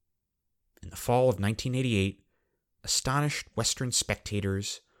station. In the fall of 1988, astonished Western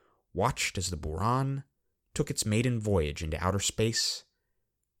spectators watched as the Buran took its maiden voyage into outer space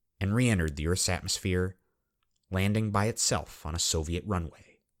and re-entered the Earth's atmosphere, landing by itself on a Soviet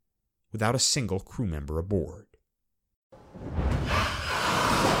runway, without a single crew member aboard.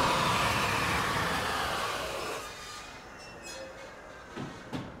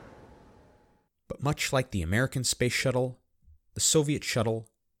 But much like the American space shuttle, the Soviet shuttle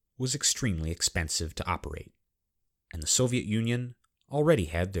was extremely expensive to operate, and the Soviet Union already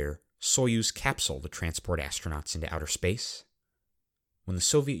had their Soyuz capsule to transport astronauts into outer space. When the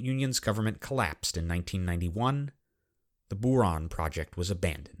Soviet Union's government collapsed in 1991, the Buran project was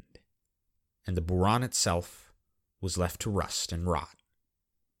abandoned, and the Buran itself was left to rust and rot.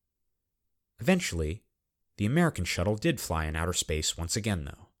 Eventually, the American shuttle did fly in outer space once again,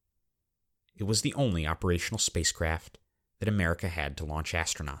 though. It was the only operational spacecraft that America had to launch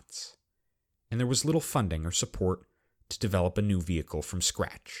astronauts, and there was little funding or support to develop a new vehicle from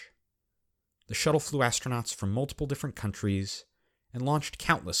scratch. The shuttle flew astronauts from multiple different countries and launched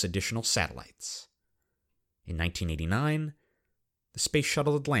countless additional satellites. In 1989, the Space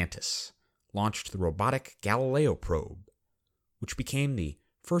Shuttle Atlantis launched the robotic Galileo probe, which became the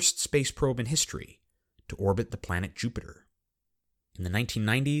first space probe in history to orbit the planet Jupiter. In the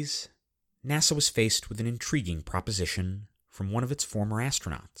 1990s, NASA was faced with an intriguing proposition from one of its former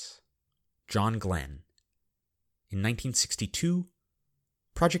astronauts, John Glenn. In 1962,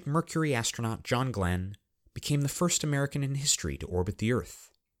 Project Mercury astronaut John Glenn became the first American in history to orbit the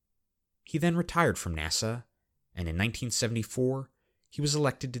Earth. He then retired from NASA, and in 1974, he was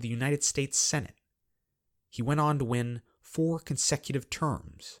elected to the United States Senate. He went on to win 4 consecutive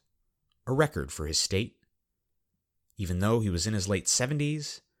terms, a record for his state. Even though he was in his late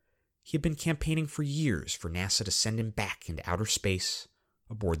 70s, he had been campaigning for years for NASA to send him back into outer space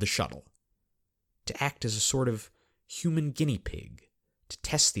aboard the shuttle, to act as a sort of human guinea pig to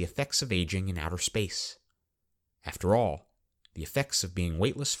test the effects of aging in outer space. After all, the effects of being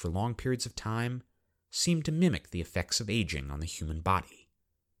weightless for long periods of time seemed to mimic the effects of aging on the human body.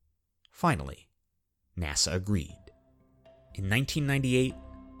 Finally, NASA agreed. In 1998,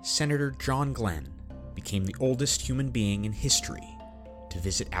 Senator John Glenn became the oldest human being in history to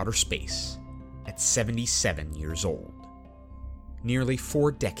visit outer space at 77 years old, nearly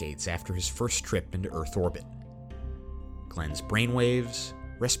 4 decades after his first trip into Earth orbit. Glenn's brainwaves,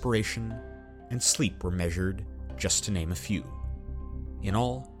 respiration, and sleep were measured, just to name a few. In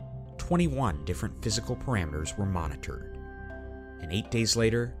all, 21 different physical parameters were monitored, and 8 days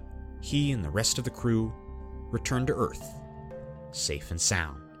later, he and the rest of the crew returned to Earth, safe and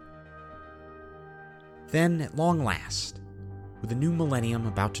sound. Then, at long last, with a new millennium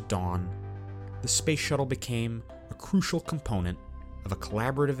about to dawn, the space shuttle became a crucial component of a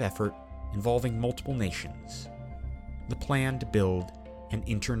collaborative effort involving multiple nations, the plan to build an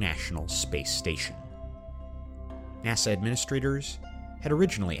international space station. NASA administrators had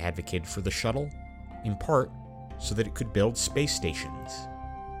originally advocated for the shuttle, in part so that it could build space stations.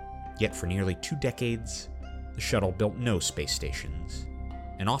 Yet for nearly 2 decades, the shuttle built no space stations,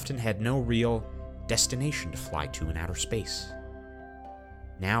 and often had no real destination to fly to in outer space.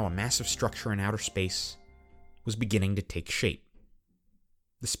 Now a massive structure in outer space was beginning to take shape.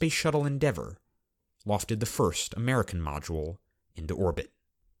 The Space Shuttle Endeavour lofted the first American module into orbit.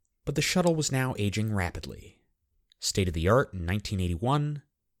 But the shuttle was now aging rapidly. State-of-the-art in 1981,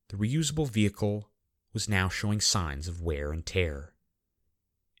 the reusable vehicle was now showing signs of wear and tear.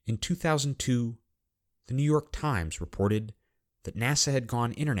 In 2002, the New York Times reported that NASA had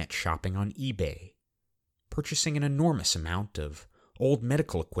gone internet shopping on eBay purchasing an enormous amount of old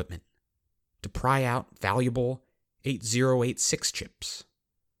medical equipment to pry out valuable 8086 chips,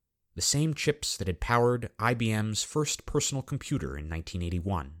 the same chips that had powered IBM's first personal computer in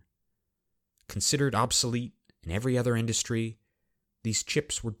 1981. Considered obsolete in every other industry, these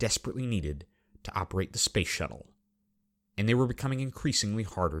chips were desperately needed to operate the space shuttle, and they were becoming increasingly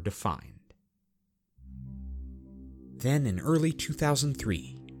harder to find. Then in early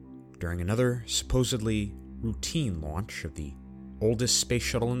 2003, during another supposedly routine launch of the oldest space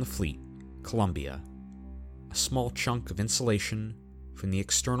shuttle in the fleet, Columbia, a small chunk of insulation from the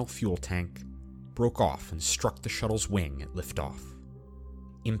external fuel tank broke off and struck the shuttle's wing at liftoff,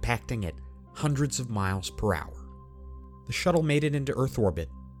 impacting at hundreds of miles per hour. The shuttle made it into Earth orbit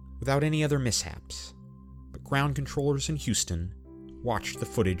without any other mishaps, but ground controllers in Houston watched the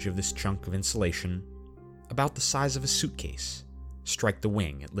footage of this chunk of insulation, about the size of a suitcase, strike the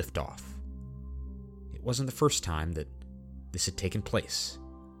wing at liftoff. It wasn't the first time that this had taken place.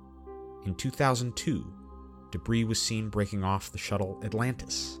 In 2002, debris was seen breaking off the shuttle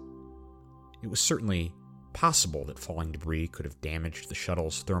Atlantis. It was certainly possible that falling debris could have damaged the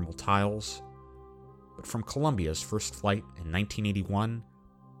shuttle's thermal tiles, but from Columbia's first flight in 1981,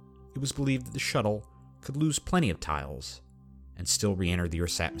 it was believed that the shuttle could lose plenty of tiles and still re-enter the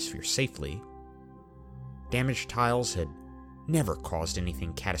Earth's atmosphere safely. Damaged tiles had never caused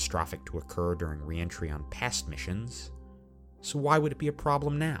anything catastrophic to occur during re-entry on past missions, so why would it be a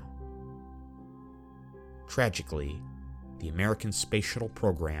problem now? Tragically, the American Space Shuttle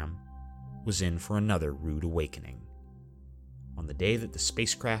program was in for another rude awakening. On the day that the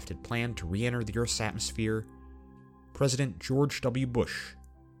spacecraft had planned to re-enter the Earth's atmosphere, President George W. Bush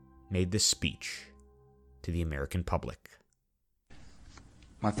made this speech to the American public.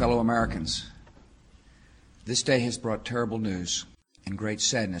 My fellow Americans, this day has brought terrible news and great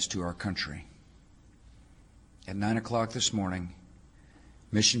sadness to our country. At 9 o'clock this morning,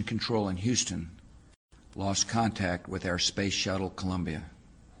 Mission Control in Houston lost contact with our space shuttle Columbia.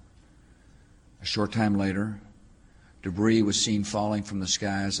 A short time later, debris was seen falling from the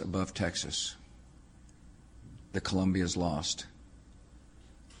skies above Texas. The Columbia is lost.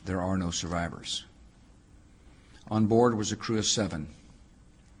 There are no survivors. On board was a crew of 7.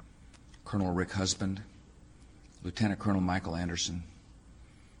 Colonel Rick Husband, Lieutenant Colonel Michael Anderson,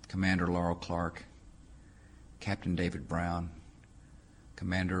 Commander Laurel Clark, Captain David Brown,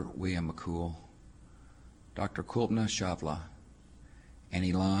 Commander William McCool, Dr. Kulpna Shavla, and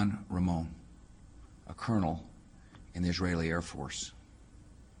Ilan Ramon, a colonel in the Israeli Air Force.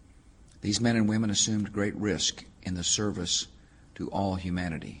 These men and women assumed great risk in the service to all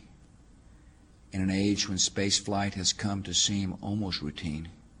humanity. In an age when space flight has come to seem almost routine,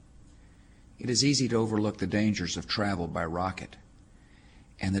 it is easy to overlook the dangers of travel by rocket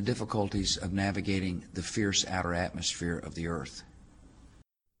and the difficulties of navigating the fierce outer atmosphere of the Earth.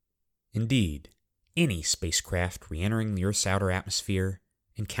 Indeed, any spacecraft re-entering the Earth's outer atmosphere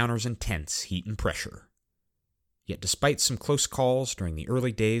encounters intense heat and pressure. Yet despite some close calls during the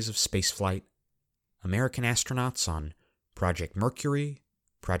early days of spaceflight, American astronauts on Project Mercury,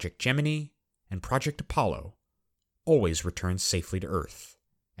 Project Gemini, and Project Apollo always returned safely to Earth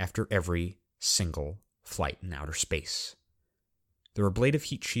after every single flight in outer space. Their ablative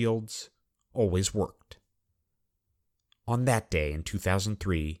heat shields always worked. On that day in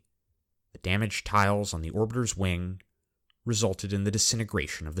 2003, the damaged tiles on the orbiter's wing resulted in the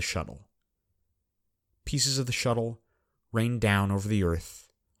disintegration of the shuttle. Pieces of the shuttle rained down over the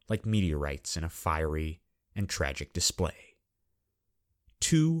Earth like meteorites in a fiery and tragic display.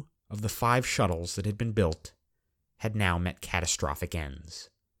 2 of the 5 shuttles that had been built had now met catastrophic ends,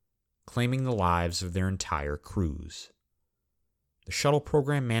 claiming the lives of their entire crews. The shuttle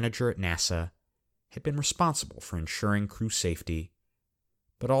program manager at NASA had been responsible for ensuring crew safety,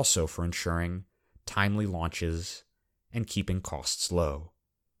 but also for ensuring timely launches and keeping costs low.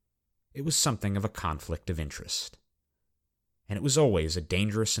 It was something of a conflict of interest, and it was always a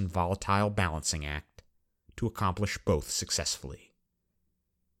dangerous and volatile balancing act to accomplish both successfully.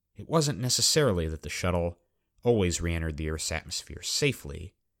 It wasn't necessarily that the shuttle always re-entered the Earth's atmosphere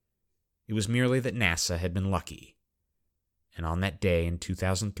safely. It was merely that NASA had been lucky, and on that day in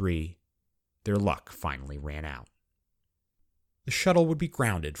 2003, their luck finally ran out. The shuttle would be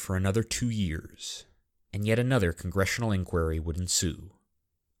grounded for another 2 years, and yet another congressional inquiry would ensue.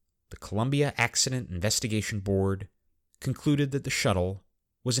 The Columbia Accident Investigation Board concluded that the shuttle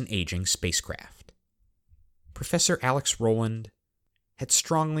was an aging spacecraft. Professor Alex Rowland had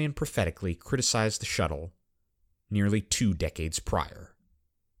strongly and prophetically criticized the shuttle nearly 2 decades prior,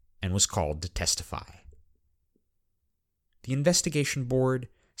 and was called to testify. The investigation board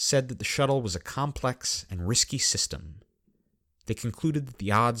said that the shuttle was a complex and risky system. They concluded that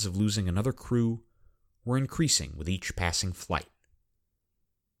the odds of losing another crew were increasing with each passing flight.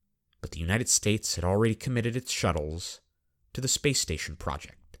 But the United States had already committed its shuttles to the space station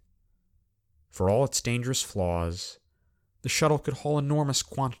project. For all its dangerous flaws, the shuttle could haul enormous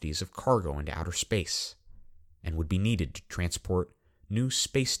quantities of cargo into outer space and would be needed to transport new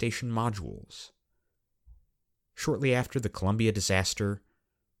space station modules. Shortly after the Columbia disaster,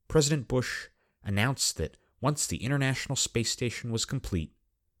 President Bush announced that once the International Space Station was complete,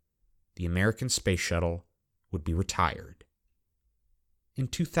 the American Space Shuttle would be retired. In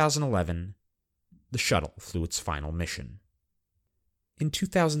 2011, the shuttle flew its final mission. In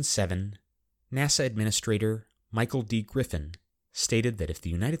 2007, NASA Administrator Michael D. Griffin stated that if the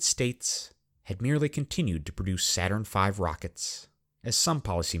United States had merely continued to produce Saturn V rockets, as some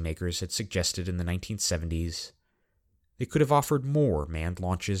policymakers had suggested in the 1970s, they could have offered more manned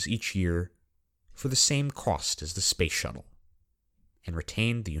launches each year for the same cost as the space shuttle, and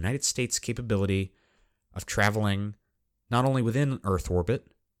retained the United States' capability of traveling not only within Earth orbit,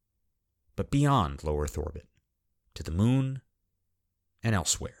 but beyond low Earth orbit, to the moon and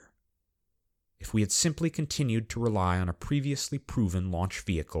elsewhere. If we had simply continued to rely on a previously proven launch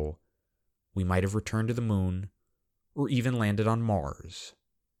vehicle, we might have returned to the moon or even landed on Mars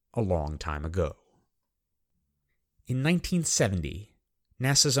a long time ago. In 1970,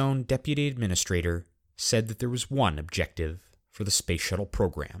 NASA's own deputy administrator said that there was one objective for the space shuttle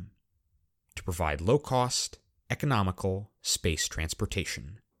program: to provide low-cost, economical space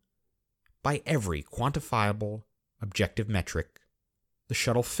transportation. By every quantifiable, objective metric, the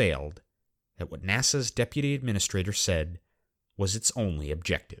shuttle failed at what NASA's deputy administrator said was its only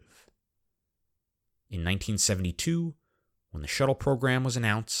objective. In 1972, when the shuttle program was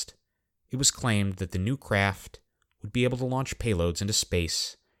announced, it was claimed that the new craft would be able to launch payloads into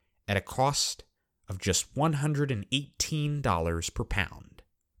space at a cost of just $118 per pound.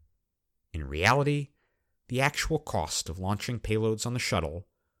 In reality, the actual cost of launching payloads on the shuttle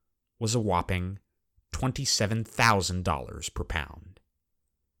was a whopping $27,000 per pound.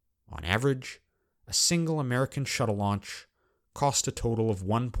 On average, a single American shuttle launch cost a total of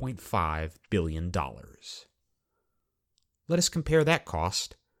 $1.5 billion. Let us compare that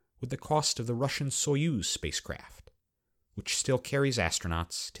cost with the cost of the Russian Soyuz spacecraft, which still carries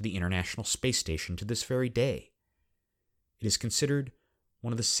astronauts to the International Space Station to this very day. It is considered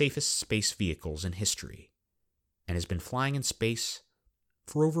one of the safest space vehicles in history, and has been flying in space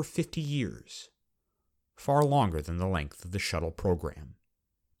for over 50 years, far longer than the length of the shuttle program.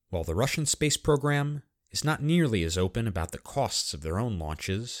 While the Russian space program is not nearly as open about the costs of their own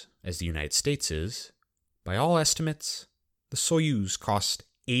launches as the United States is, by all estimates, the Soyuz cost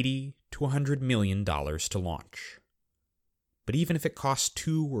 $80 to $100 million to launch. But even if it cost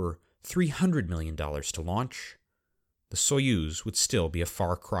 $200 or $300 million to launch, the Soyuz would still be a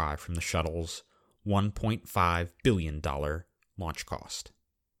far cry from the shuttle's $1.5 billion launch cost.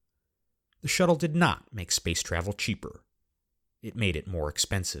 The shuttle did not make space travel cheaper. It made it more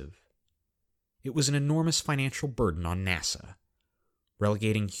expensive. It was an enormous financial burden on NASA,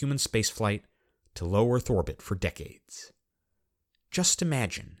 relegating human spaceflight to low Earth orbit for decades. Just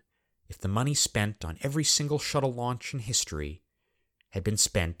imagine if the money spent on every single shuttle launch in history had been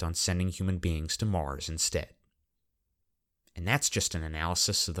spent on sending human beings to Mars instead. And that's just an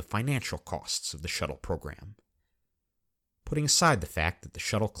analysis of the financial costs of the shuttle program, putting aside the fact that the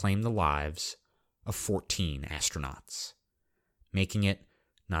shuttle claimed the lives of 14 astronauts, making it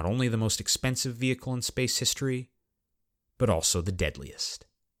not only the most expensive vehicle in space history, but also the deadliest.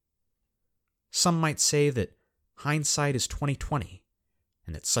 Some might say that hindsight is 20/20,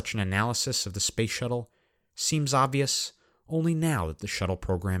 and that such an analysis of the space shuttle seems obvious only now that the shuttle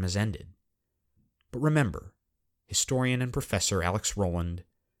program has ended. But remember, historian and professor Alex Rowland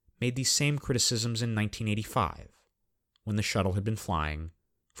made these same criticisms in 1985, when the shuttle had been flying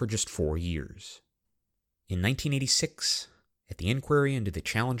for just 4 years. In 1986, at the inquiry into the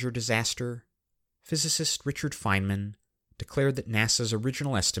Challenger disaster, physicist Richard Feynman declared that NASA's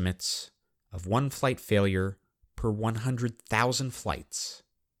original estimates of one flight failure per 100,000 flights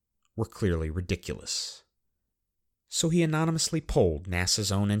were clearly ridiculous. So he anonymously polled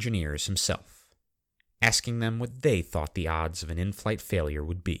NASA's own engineers himself, asking them what they thought the odds of an in-flight failure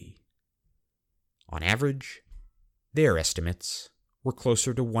would be. On average, their estimates were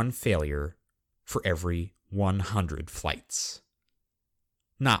closer to one failure for every 100 flights.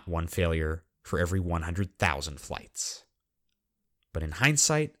 Not one failure for every 100,000 flights. But in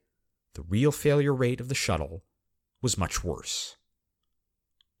hindsight, the real failure rate of the shuttle was much worse.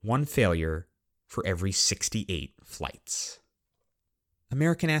 One failure for every 68 flights.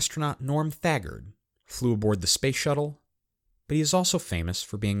 American astronaut Norm Thagard flew aboard the space shuttle, but he is also famous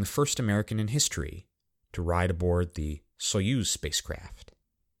for being the first American in history to ride aboard the Soyuz spacecraft.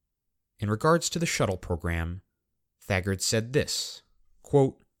 In regards to the shuttle program, Thagard said this,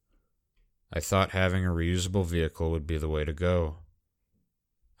 quote, "I thought having a reusable vehicle would be the way to go.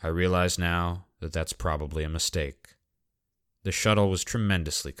 I realize now that that's probably a mistake. The shuttle was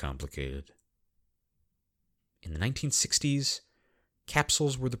tremendously complicated." In the 1960s,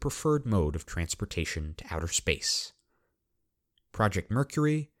 capsules were the preferred mode of transportation to outer space. Project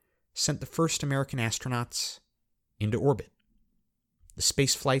Mercury sent the first American astronauts into orbit. The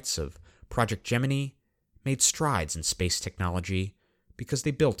space flights of Project Gemini made strides in space technology because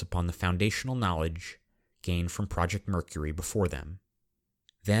they built upon the foundational knowledge gained from Project Mercury before them.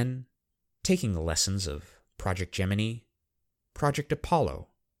 Then, taking the lessons of Project Gemini, Project Apollo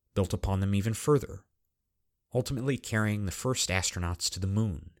built upon them even further, ultimately carrying the first astronauts to the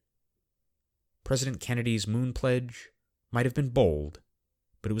moon. President Kennedy's moon pledge might have been bold,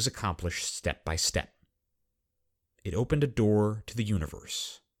 but it was accomplished step by step. It opened a door to the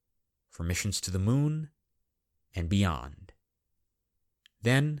universe, for missions to the moon and beyond.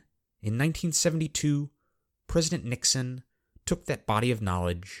 Then, in 1972, President Nixon took that body of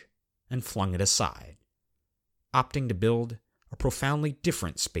knowledge and flung it aside, opting to build a profoundly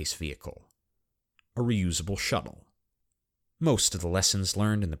different space vehicle, a reusable shuttle. Most of the lessons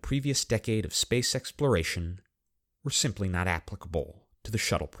learned in the previous decade of space exploration were simply not applicable to the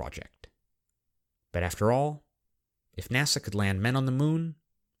shuttle project. But after all, if NASA could land men on the moon,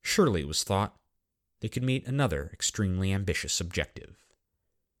 surely it was thought they could meet another extremely ambitious objective.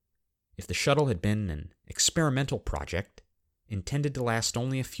 If the shuttle had been an experimental project intended to last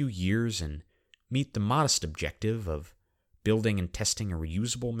only a few years and meet the modest objective of building and testing a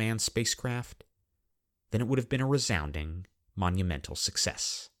reusable manned spacecraft, then it would have been a resounding, monumental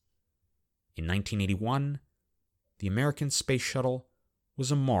success. In 1981, the American space shuttle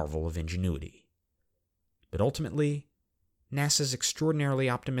was a marvel of ingenuity. But ultimately, NASA's extraordinarily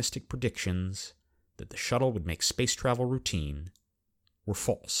optimistic predictions that the shuttle would make space travel routine were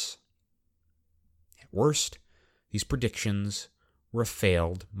false. At worst, these predictions were a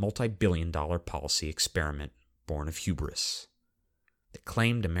failed multi-billion-dollar policy experiment born of hubris that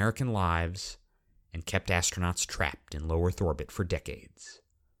claimed American lives and kept astronauts trapped in low Earth orbit for decades,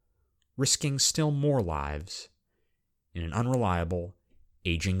 risking still more lives in an unreliable,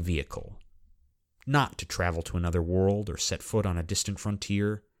 aging vehicle, not to travel to another world or set foot on a distant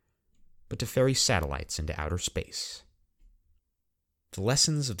frontier, but to ferry satellites into outer space. The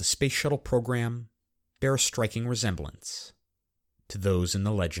lessons of the Space Shuttle program bear a striking resemblance to those in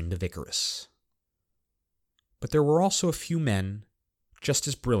the legend of Icarus. But there were also a few men just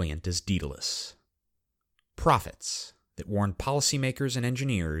as brilliant as Daedalus, prophets that warned policymakers and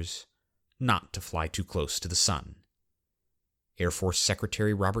engineers not to fly too close to the sun. Air Force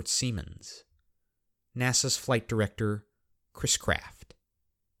Secretary Robert Seamans, NASA's flight director Chris Kraft,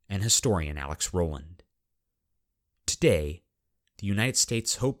 and historian Alex Rowland. Today, the United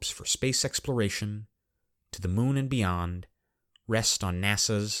States' hopes for space exploration to the moon and beyond rest on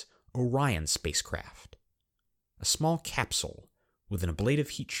NASA's Orion spacecraft, a small capsule with an ablative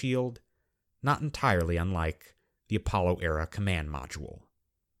heat shield not entirely unlike the Apollo-era command module.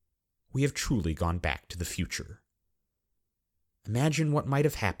 We have truly gone back to the future. Imagine what might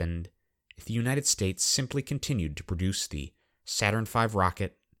have happened if the United States simply continued to produce the Saturn V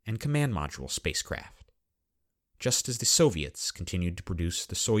rocket and command module spacecraft, just as the Soviets continued to produce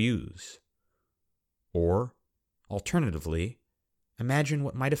the Soyuz. Or, alternatively, imagine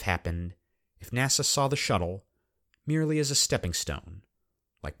what might have happened if NASA saw the shuttle merely as a stepping stone,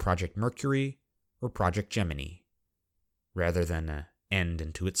 like Project Mercury or Project Gemini, rather than an end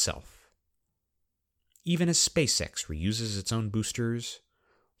unto itself. Even as SpaceX reuses its own boosters,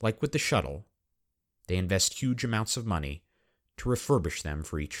 like with the shuttle, they invest huge amounts of money to refurbish them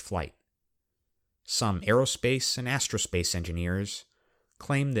for each flight. Some aerospace and astrospace engineers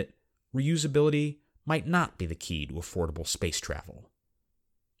claim that reusability might not be the key to affordable space travel.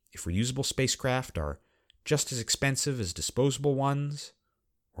 If reusable spacecraft are just as expensive as disposable ones,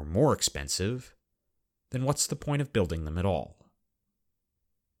 or more expensive, then what's the point of building them at all?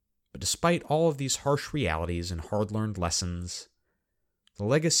 But despite all of these harsh realities and hard-learned lessons, the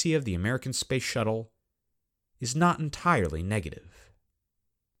legacy of the American Space Shuttle is not entirely negative.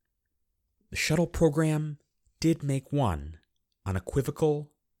 The shuttle program did make one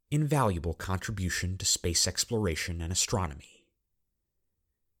unequivocal, invaluable contribution to space exploration and astronomy.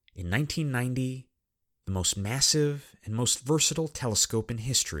 In 1990, the most massive and most versatile telescope in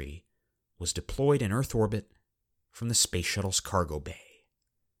history was deployed in Earth orbit from the Space Shuttle's cargo bay.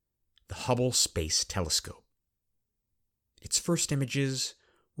 the Hubble Space Telescope. Its first images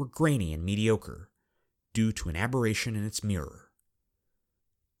were grainy and mediocre due to an aberration in its mirror.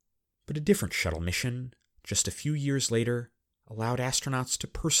 But a different shuttle mission, just a few years later, allowed astronauts to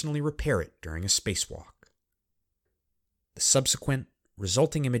personally repair it during a spacewalk. The subsequent,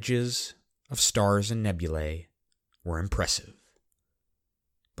 resulting images of stars and nebulae were impressive.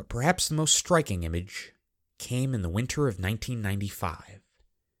 But perhaps the most striking image came in the winter of 1995.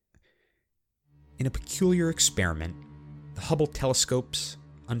 In a peculiar experiment, the Hubble telescope's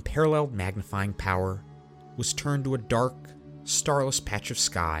unparalleled magnifying power was turned to a dark, starless patch of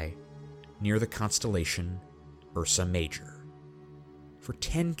sky near the constellation Ursa Major. For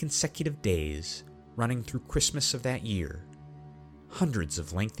 10 consecutive days, running through Christmas of that year, hundreds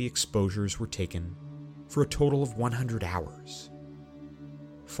of lengthy exposures were taken for a total of 100 hours,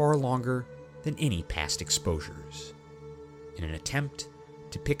 far longer than any past exposures, in an attempt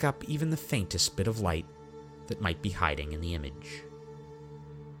to pick up even the faintest bit of light that might be hiding in the image.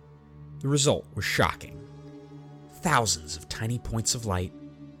 The result was shocking. Thousands of tiny points of light,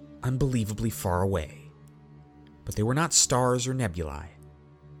 unbelievably far away. But they were not stars or nebulae.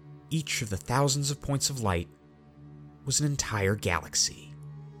 Each of the thousands of points of light was an entire galaxy,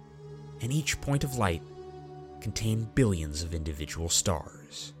 and each point of light contained billions of individual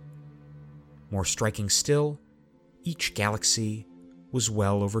stars. More striking still, each galaxy was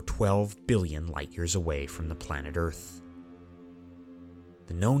well over 12 billion light-years away from the planet Earth.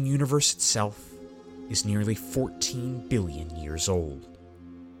 The known universe itself is nearly 14 billion years old.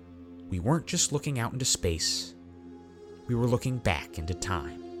 We weren't just looking out into space, we were looking back into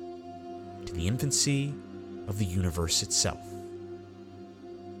time, to the infancy of the universe itself.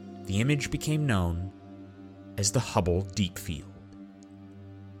 The image became known as the Hubble Deep Field.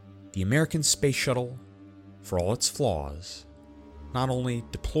 The American Space Shuttle, for all its flaws, not only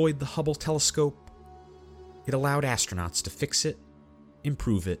deployed the Hubble telescope, it allowed astronauts to fix it,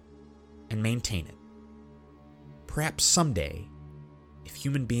 improve it, and maintain it. Perhaps someday, if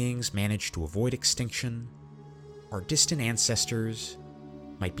human beings manage to avoid extinction, our distant ancestors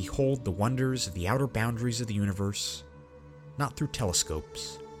might behold the wonders of the outer boundaries of the universe, not through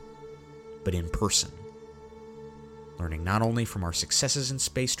telescopes, but in person, learning not only from our successes in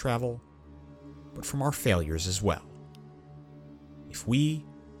space travel, but from our failures as well. If we,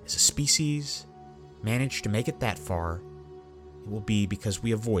 as a species, manage to make it that far, it will be because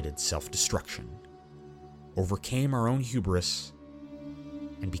we avoided self-destruction, overcame our own hubris,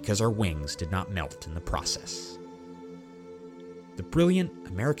 and because our wings did not melt in the process. The brilliant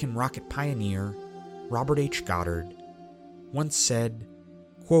American rocket pioneer, Robert H. Goddard, once said,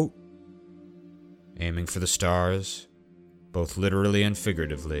 quote, "Aiming for the stars, both literally and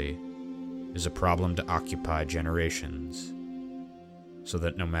figuratively, is a problem to occupy generations, so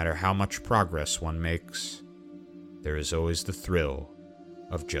that no matter how much progress one makes, there is always the thrill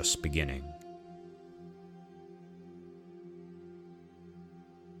of just beginning."